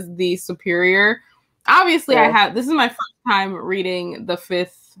is the superior. Obviously, this is my first time reading the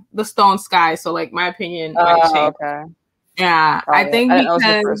Stone Sky, so like my opinion might change. Okay. Yeah, I think because it was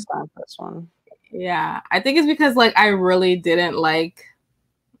the first time for this one. Yeah, I think it's because like I really didn't like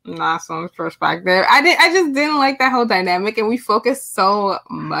Nasun's perspective. I just didn't like that whole dynamic, and we focused so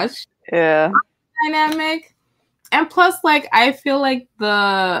much on the dynamic. And plus, like, I feel like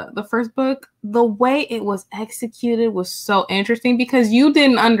the first book, the way it was executed was so interesting because you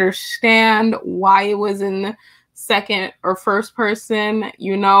didn't understand why it was in second or first person,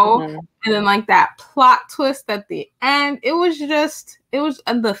 you know? And then, like, that plot twist at the end, and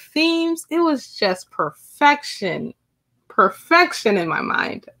the themes, it was just perfection. Perfection in my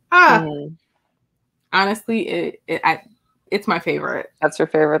mind. Honestly, it's my favorite. That's your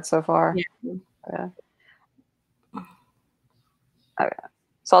favorite so far? Yeah. Okay.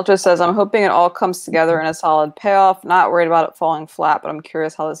 Salter says, I'm hoping it all comes together in a solid payoff. Not worried about it falling flat, but I'm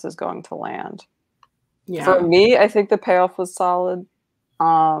curious how this is going to land. For me, I think the payoff was solid.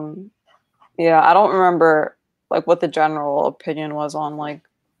 Yeah, I don't remember like what the general opinion was on like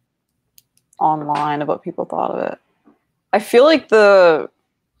online of what people thought of it. I feel like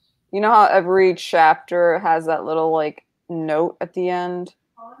you know how every chapter has that little like note at the end,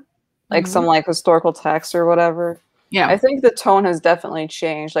 like some like historical text or whatever. Yeah, I think the tone has definitely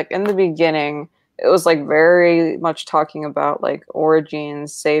changed. Like in the beginning, it was like very much talking about like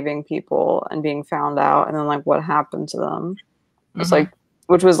origins, saving people, and being found out, and then like what happened to them. It's like,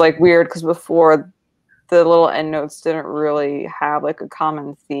 which was like weird because before the little endnotes didn't really have like a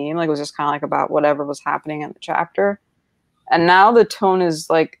common theme. Like it was just kind of like about whatever was happening in the chapter. And now the tone is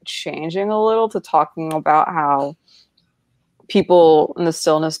like changing a little to talking about how people in the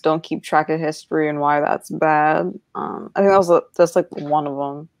stillness don't keep track of history and why that's bad. I think that's like one of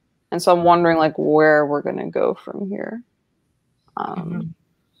them. And so I'm wondering like where we're gonna go from here. But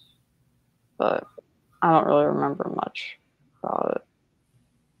I don't really remember much about it.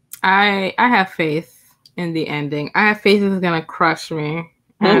 I have faith in the ending. I have faith it's gonna crush me.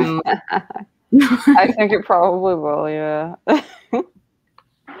 And I think it probably will, yeah.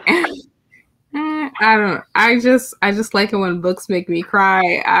 I don't. I just like it when books make me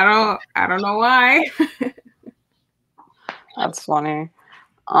cry. I don't know why. That's funny.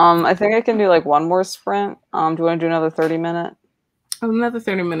 I think I can do like one more sprint. Do you want to do another 30-minute? Another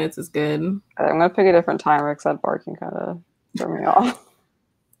 30 minutes is good. I'm gonna pick a different timer because that barking kind of threw me off.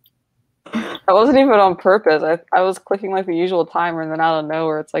 That wasn't even on purpose. I was clicking like the usual timer, and then out of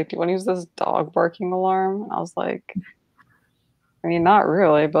nowhere, it's like, "Do you want to use this dog barking alarm?" I was like, "I mean, not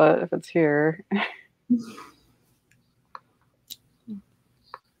really, but if it's here."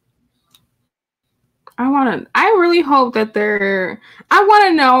 I really hope that I want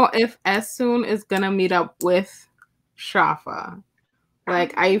to know if Esun is gonna meet up with Shafa.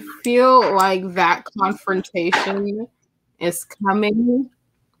 Like, I feel like that confrontation is coming.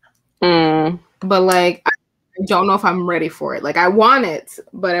 But like, I don't know if I'm ready for it. Like, I want it,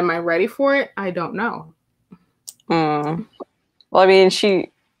 but am I ready for it? I don't know. Well, I mean, she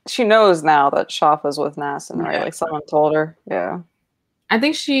knows now that Shafa's with Nasson, right? Like someone told her. Yeah. I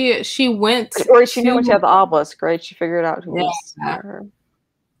think she went, or she knew when she had the obelisk, right? She figured out who was her.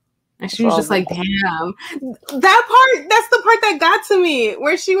 And she was just like, damn. That part, that's the part that got to me,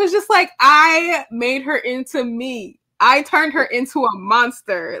 where she was just like, I made her into me. I turned her into a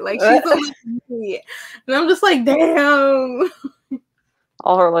monster. Like, she's a me. And I'm just like, damn.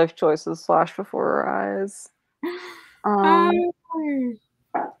 All her life choices flash before her eyes. Oh,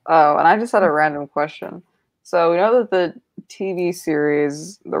 and I just had a random question. So we know that the TV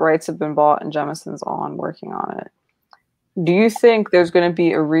series, the rights have been bought and Jemison's working on it. Do you think there's going to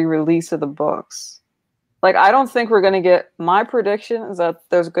be a re-release of the books? Like, I don't think we're going to get... My prediction is that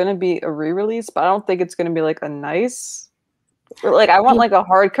there's going to be a re-release, but I don't think it's going to be, like, a nice... Like, I want, like, a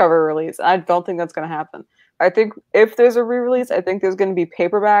hardcover release. I don't think that's going to happen. I think if there's a re-release, I think there's going to be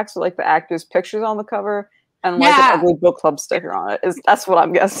paperbacks with, like, the actors' pictures on the cover and, like, an ugly book club sticker on it. That's what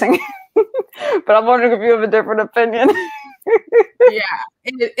I'm guessing. But I'm wondering if you have a different opinion. Yeah,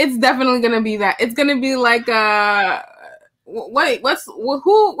 it's definitely going to be that. It's going to be like... who was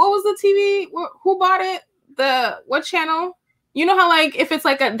the TV? Who bought it? What channel? You know how like if it's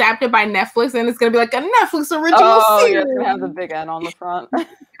like adapted by Netflix and it's gonna be like a Netflix original series. Oh, yeah, it's gonna have the big N on the front.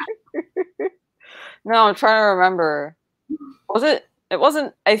 No, I'm trying to remember. It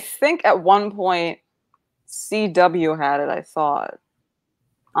wasn't. I think at one point CW had it. I thought.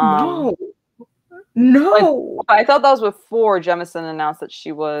 No. Like, I thought that was before Jemison announced that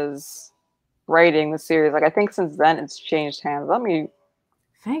she was writing the series. Like, I think since then it's changed hands.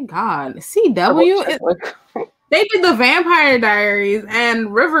 Thank God. CW, they did the Vampire Diaries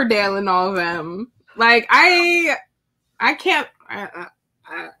and Riverdale and all of them. Like, I can't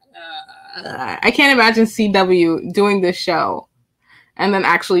I can't imagine CW doing this show and then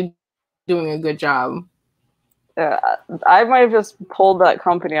actually doing a good job. Yeah, I might have just pulled that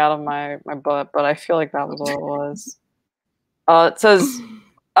company out of my butt, but I feel like that was what it was. It says,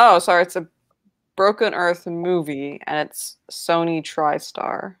 oh, sorry, it's a Broken Earth movie, and it's Sony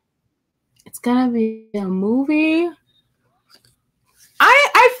TriStar. It's gonna be a movie.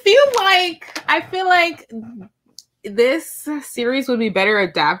 I feel like this series would be better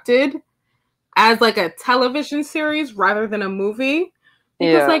adapted as like a television series rather than a movie.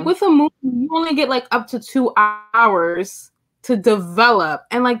 Because like with a movie, you only get like up to 2 hours to develop,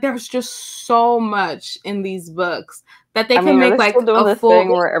 and like there's just so much in these books that they can make like a full thing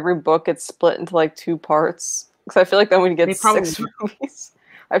where every book gets split into like 2 parts. Because I feel like then when you get 6 movies,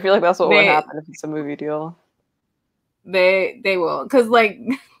 I feel like that's what would happen if it's a movie deal. They will, because like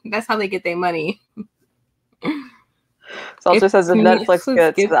that's how they get their money. Salter says if Netflix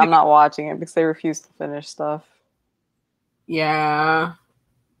gets, it, I'm not watching it because they refuse to finish stuff. Yeah.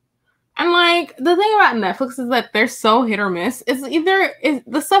 And like the thing about Netflix is that they're so hit or miss. It's either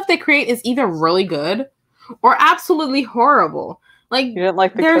the stuff they create is either really good or absolutely horrible. Like you didn't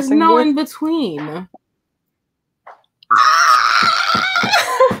like the there's kissing no booth? in between.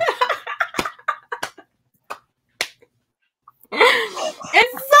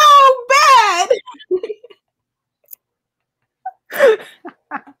 It's so bad.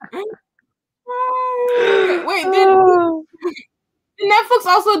 Wait, did Netflix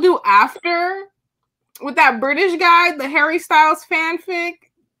also do After with that British guy, the Harry Styles fanfic?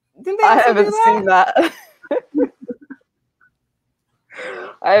 Didn't they also I haven't do that? seen that.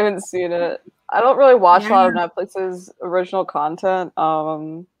 I haven't seen it. I don't really watch a lot of Netflix's original content.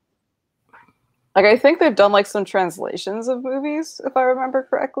 Like I think they've done like some translations of movies, if I remember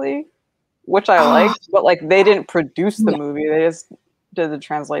correctly, which I liked, but like they didn't produce the movie; they just did the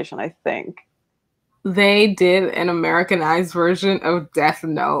translation. I think they did an Americanized version of Death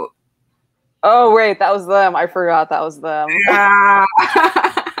Note. Oh wait, that was them. I forgot that was them. Yeah.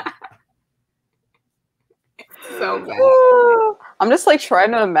 So bad. I'm just like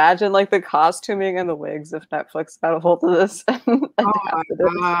trying to imagine like the costuming and the wigs if Netflix got a hold of this. And oh my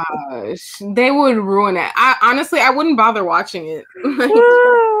gosh, they would ruin it. I wouldn't bother watching it.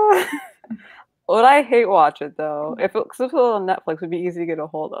 Would I hate watch it though? If it was on Netflix, it'd be easy to get a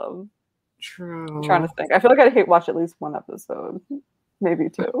hold of. True. I'm trying to think. I feel like I'd hate watch at least one episode, maybe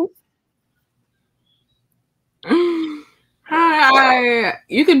two.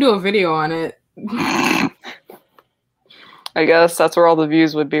 You can do a video on it. I guess that's where all the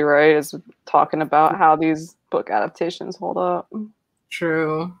views would be, right? Is talking about how these book adaptations hold up.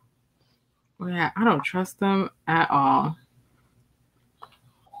 True. Yeah, I don't trust them at all.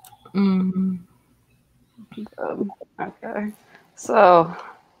 Okay. So,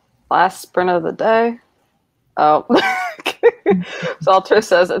 last sprint of the day. Oh. Salter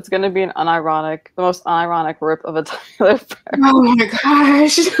says it's going to be the most unironic rip of a Tyler Perry. Oh my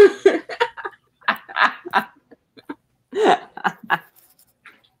gosh.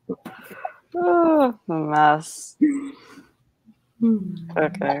 Oh, mess.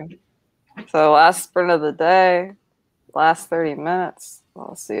 Okay. So last sprint of the day, last 30 minutes.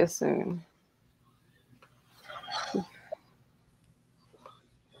 I'll see you soon.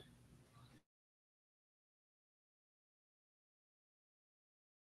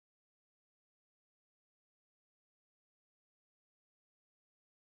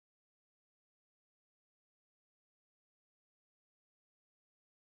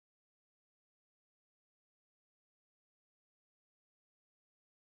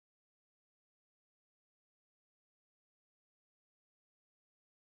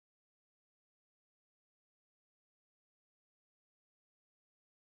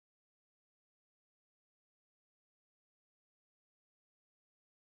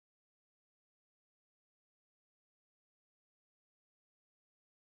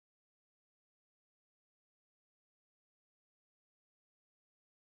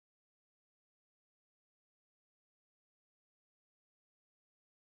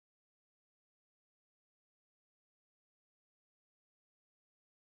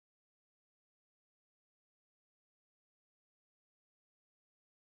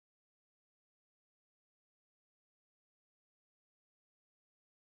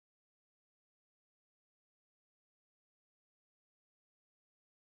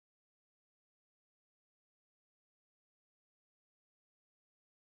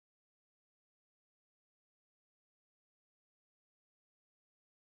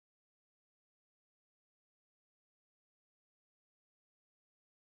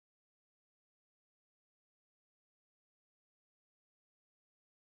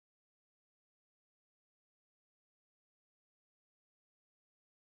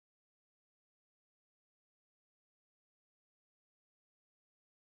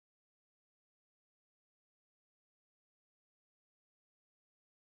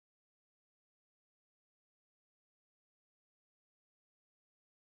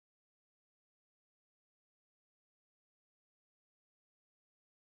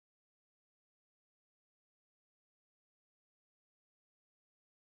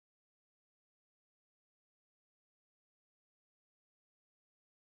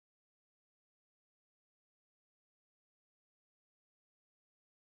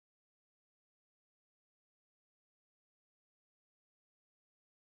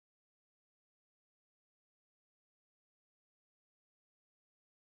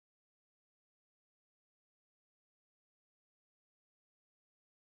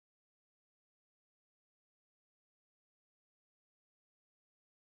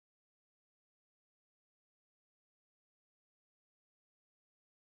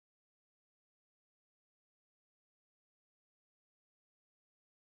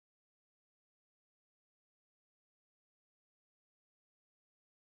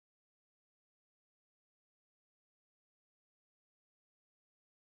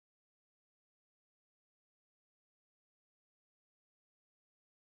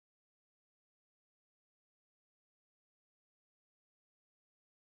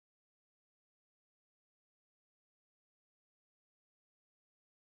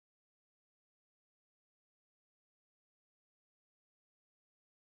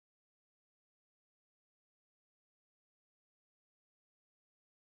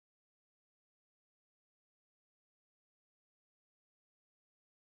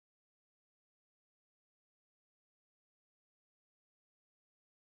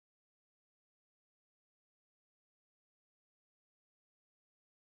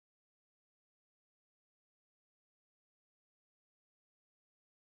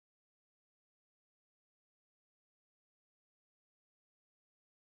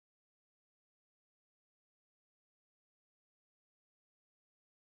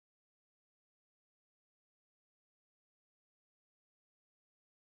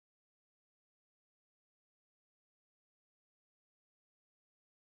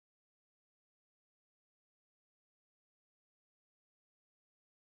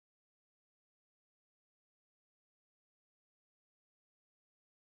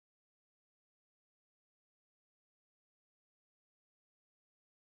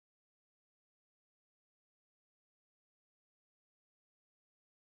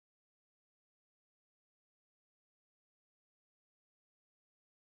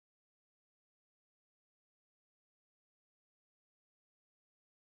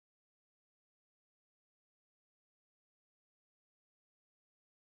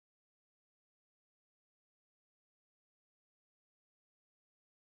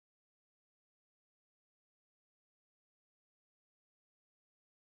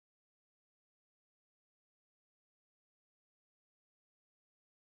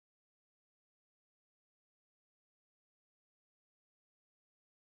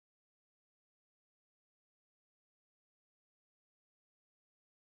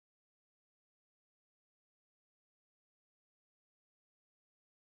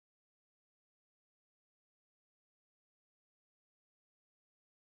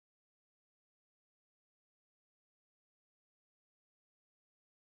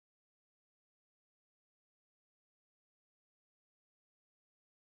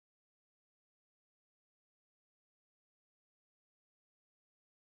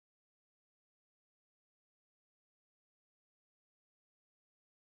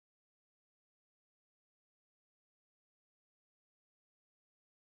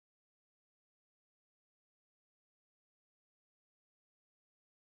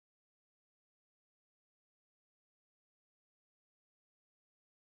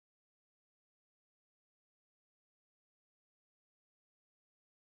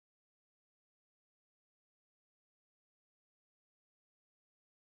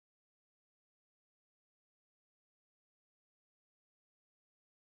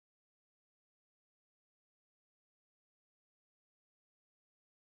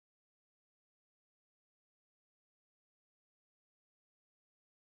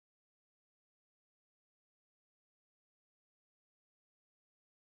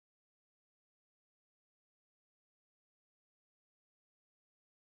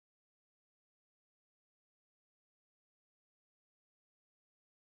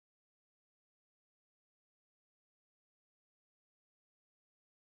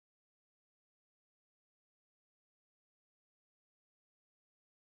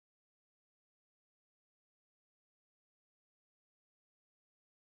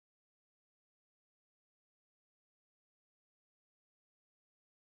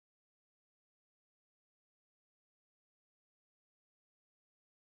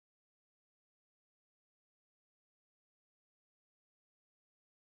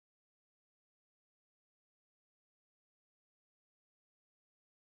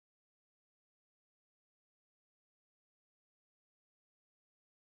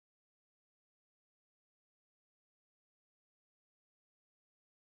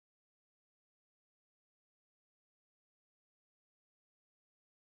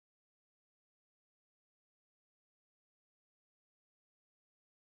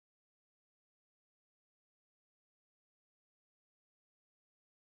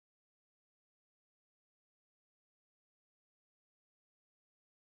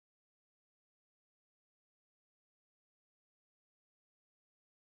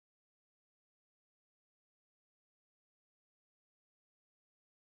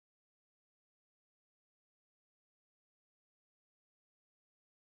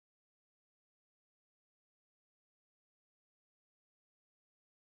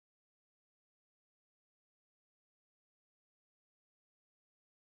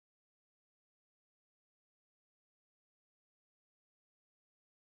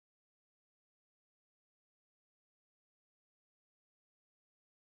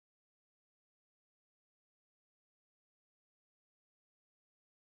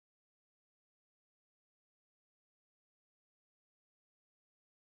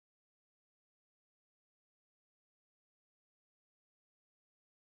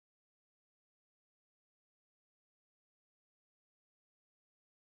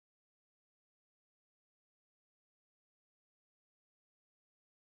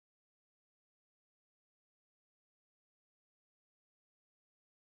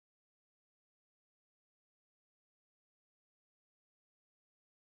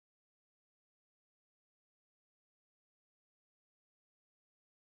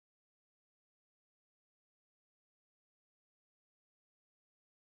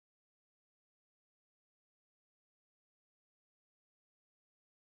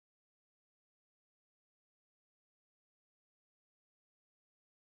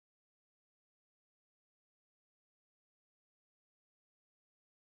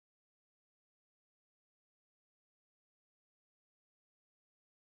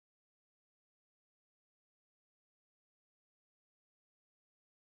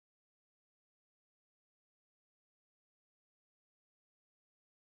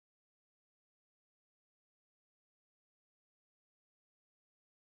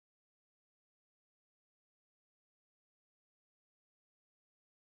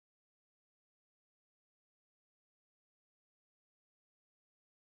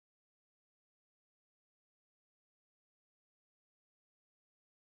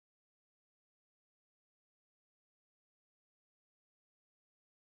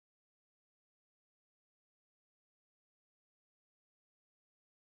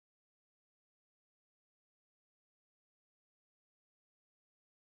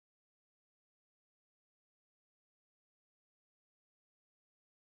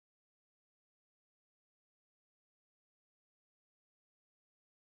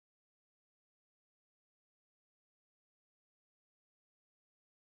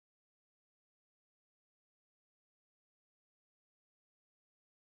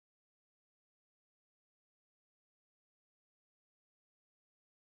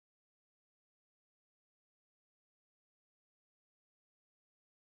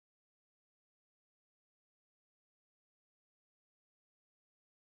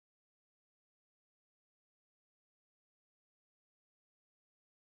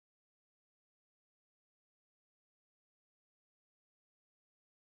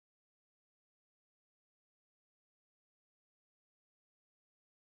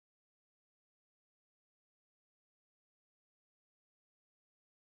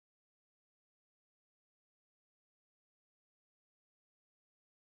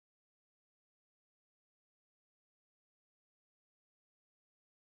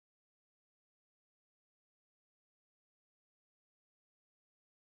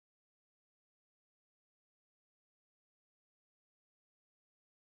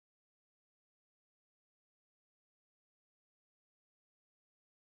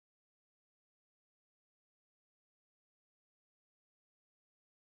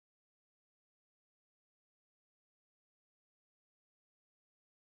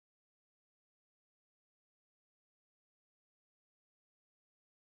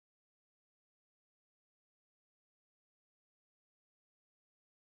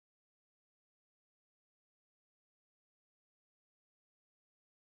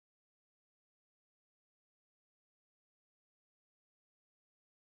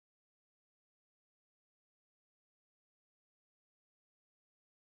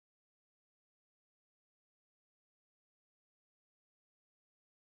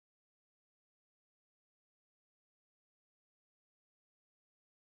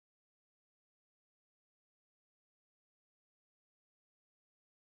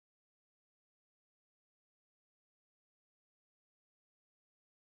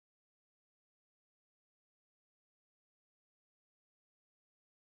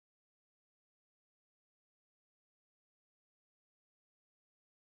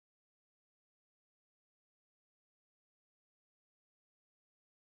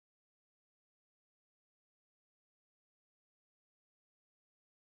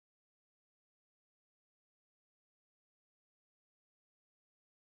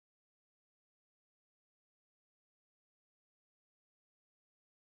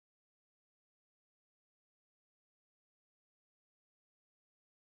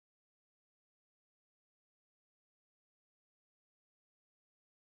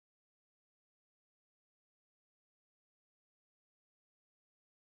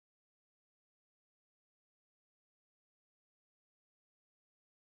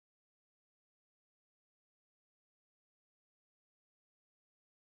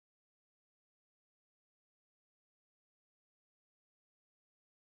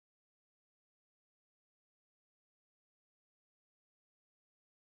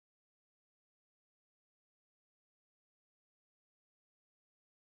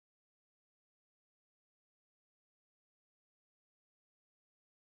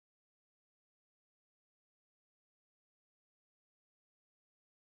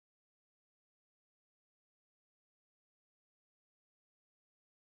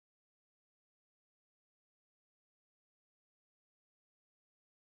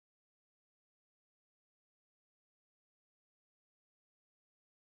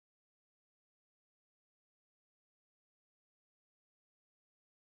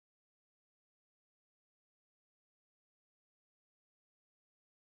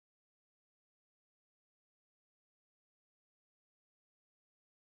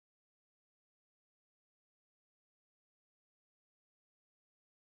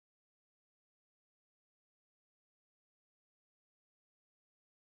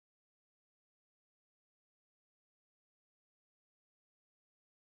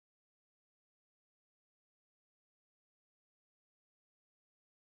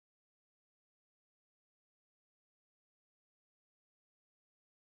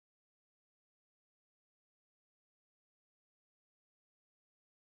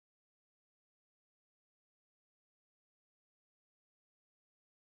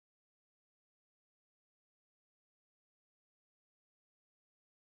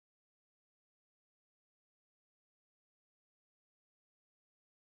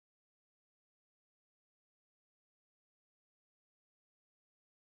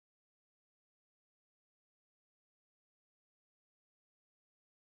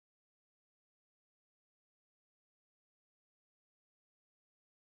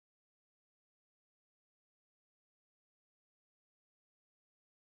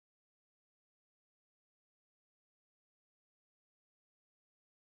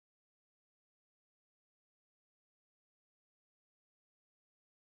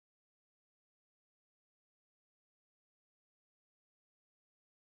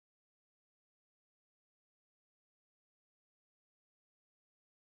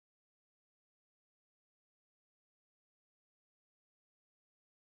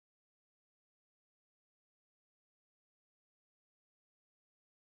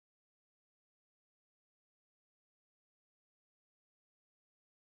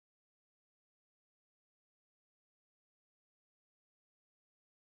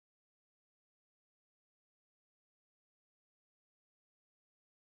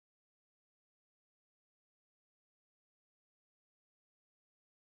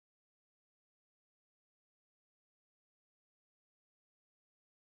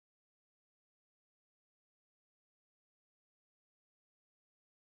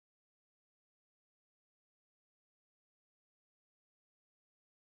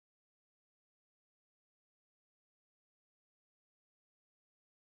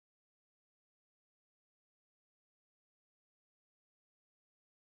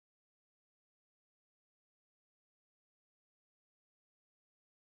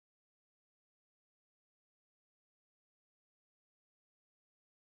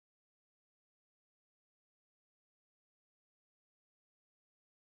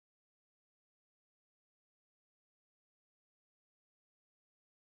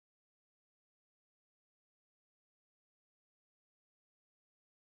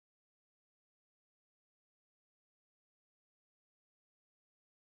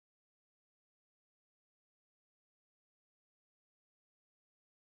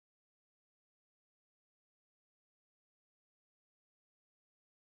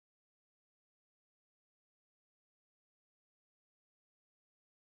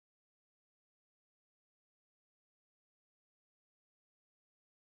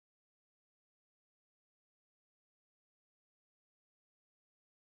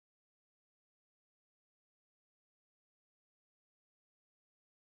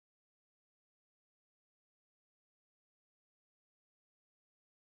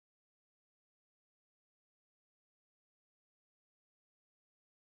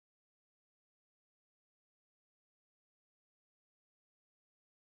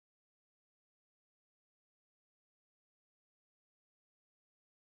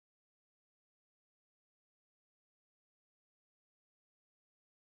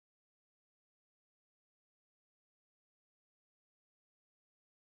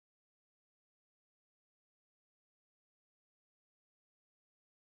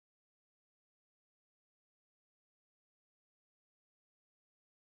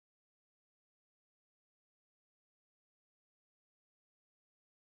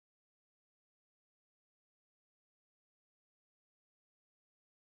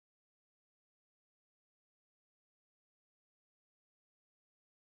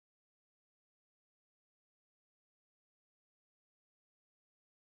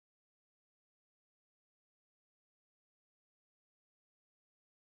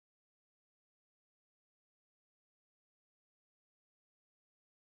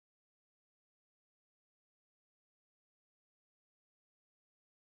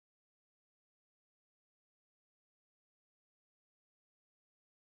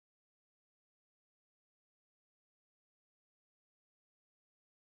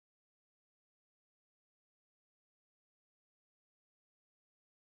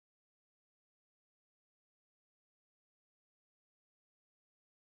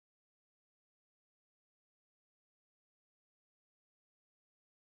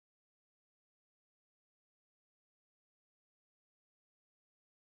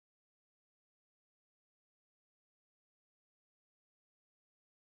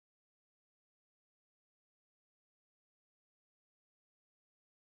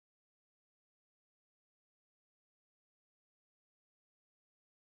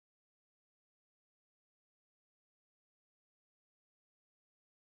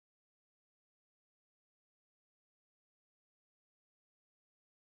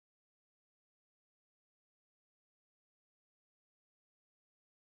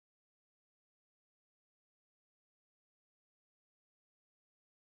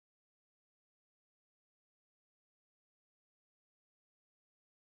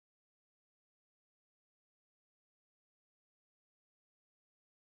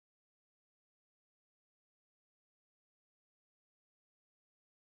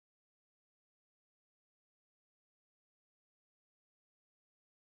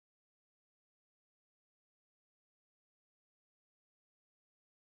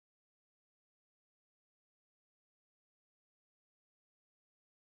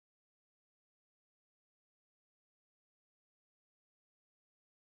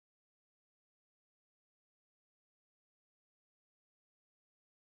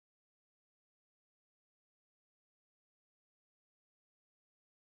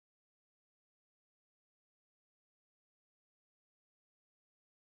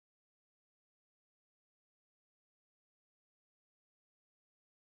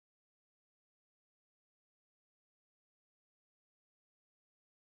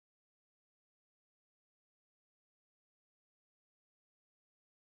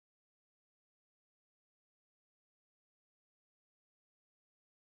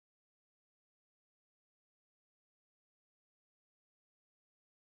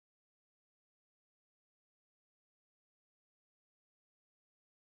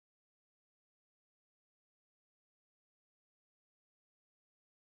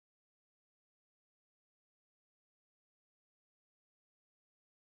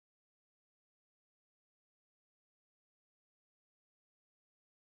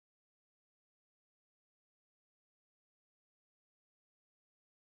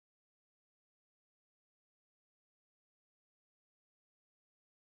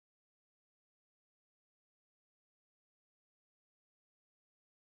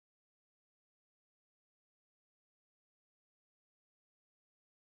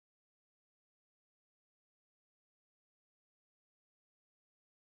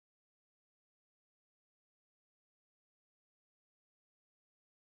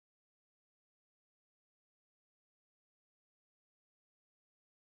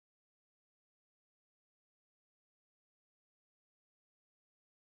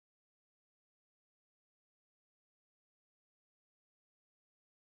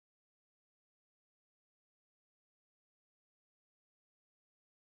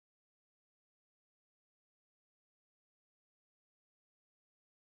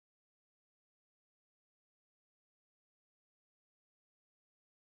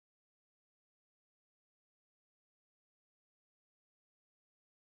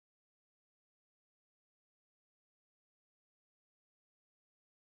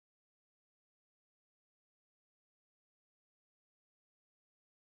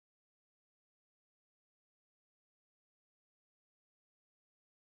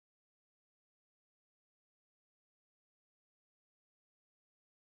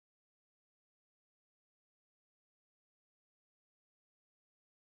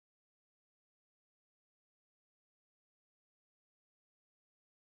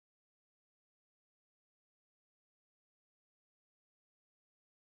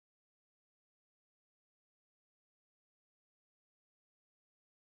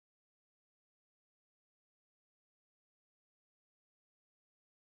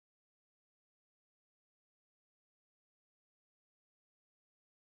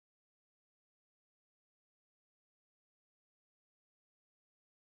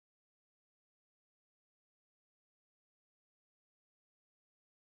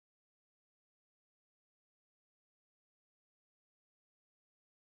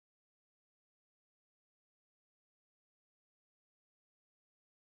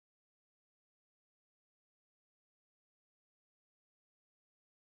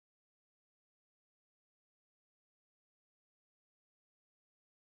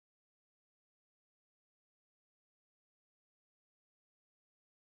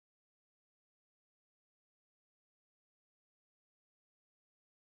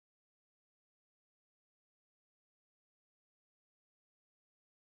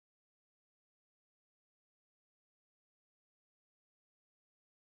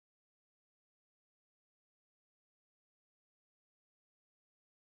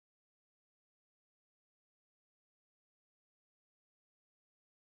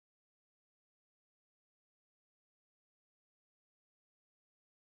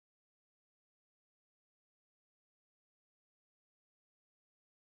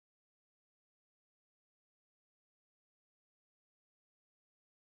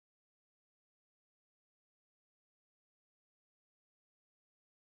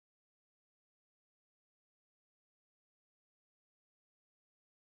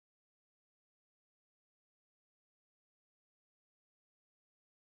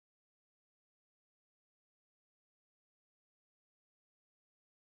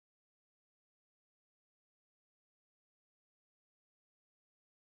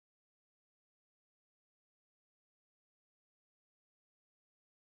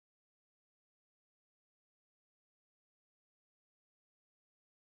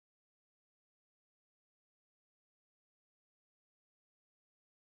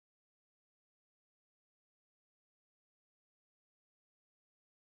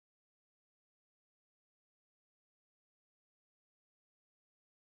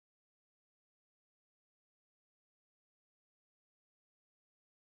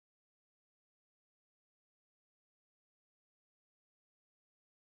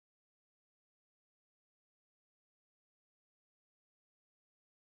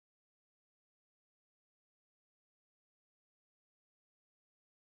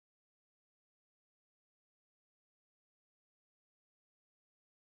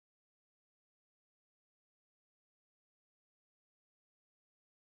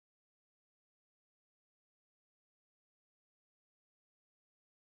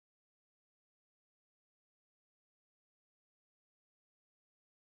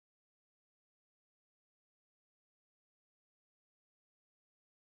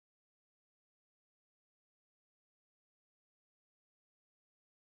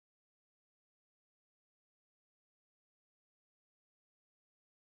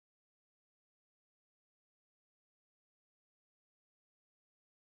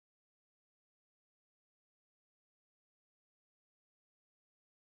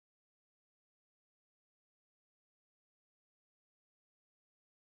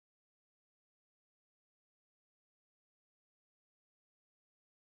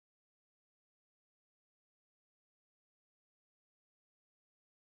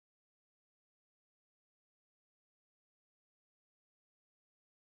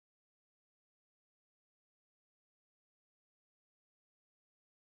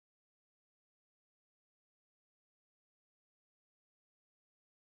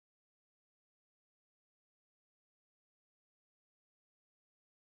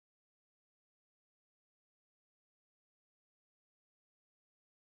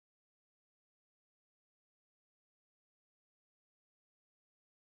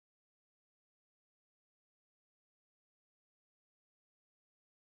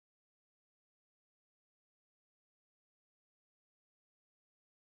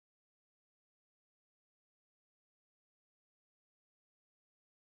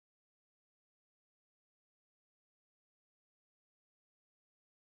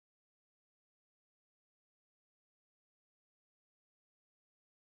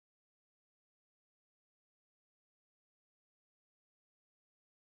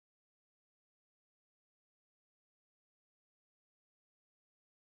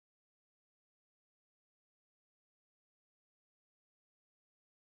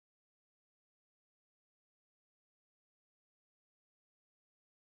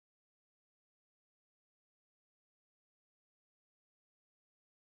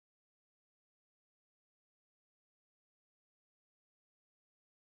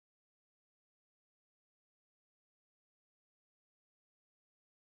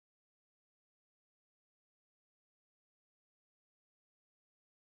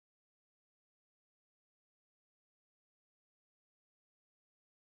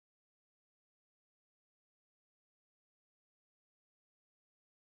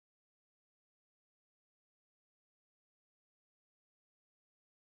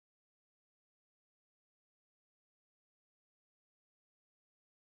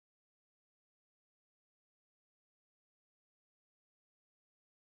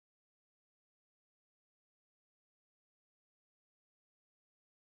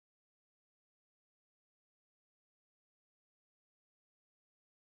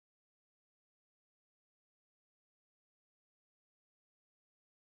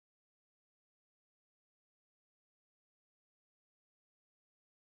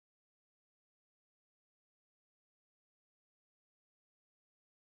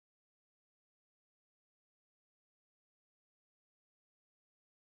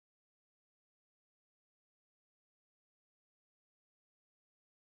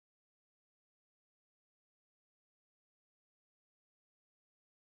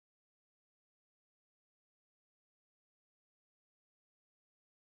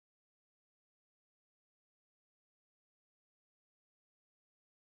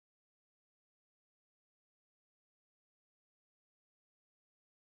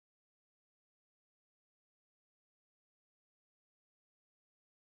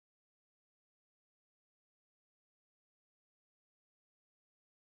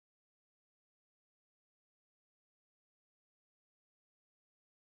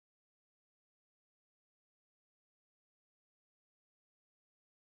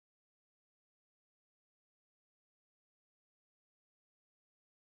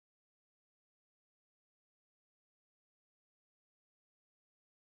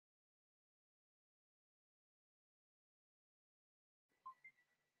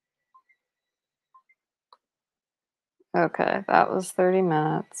 Okay, that was 30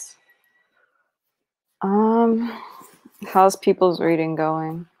 minutes. How's people's reading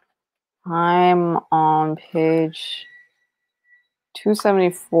going? I'm on page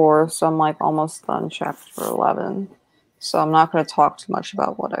 274, so I'm like almost done chapter 11. So I'm not going to talk too much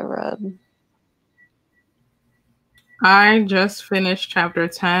about what I read. I just finished chapter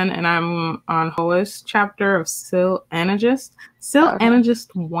 10 and I'm on Cohosts chapter of Sil Anagist. Sil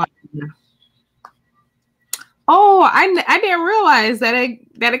Anagist 1. Oh, I didn't realize that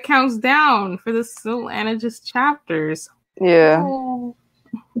it counts down for the Sil Anagist chapters. Yeah. Oh.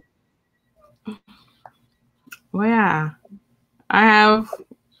 Well, yeah. I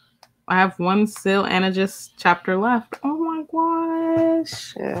have one Sil Anagist chapter left. Oh my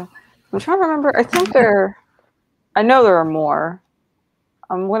gosh. Yeah. I'm trying to remember. I know there are more.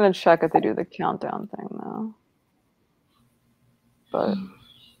 I'm going to check if they do the countdown thing, though. But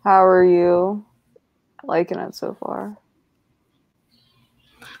how are you liking it so far?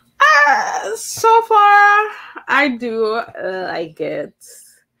 So far, I do like it.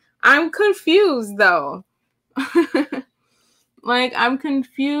 I'm confused, though. Like, I'm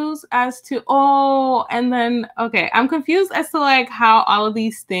confused as to, I'm confused as to, like, how all of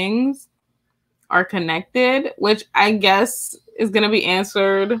these things are connected, which I guess is going to be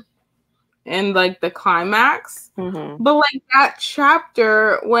answered in, like, the climax. Mm-hmm. But, like, that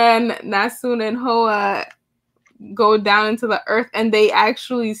chapter when Nasun and Hoa go down into the earth and they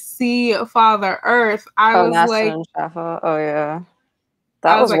actually see Father Earth, I was Nasun like... and Shafa. Oh, yeah.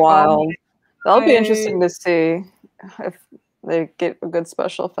 That was like, wild. Oh, that'll be interesting to see if they get a good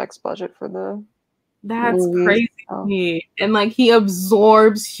special effects budget for the That's movies. crazy. And like he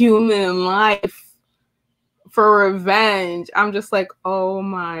absorbs human life for revenge. I'm just like, oh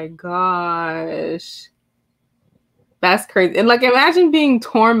my gosh. That's crazy. And like imagine being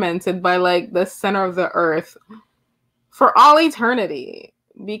tormented by like the center of the earth for all eternity.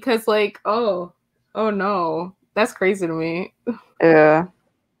 Because like, oh no. That's crazy to me. Yeah.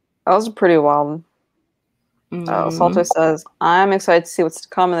 That was pretty wild. Salter says, I'm excited to see what's to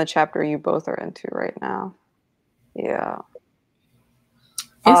come in the chapter you both are into right now. Yeah.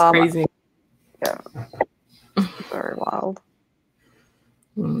 It's crazy. Yeah. Very wild.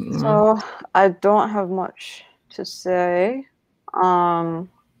 So I don't have much to say. I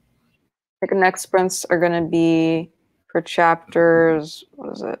think the next sprints are going to be for chapters,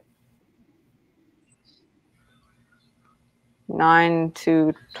 what is it? 9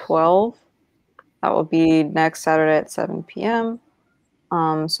 to 12. That will be next Saturday at 7 p.m.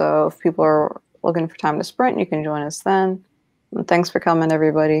 So if people are looking for time to sprint, you can join us then. And thanks for coming,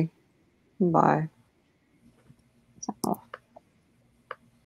 everybody. Bye.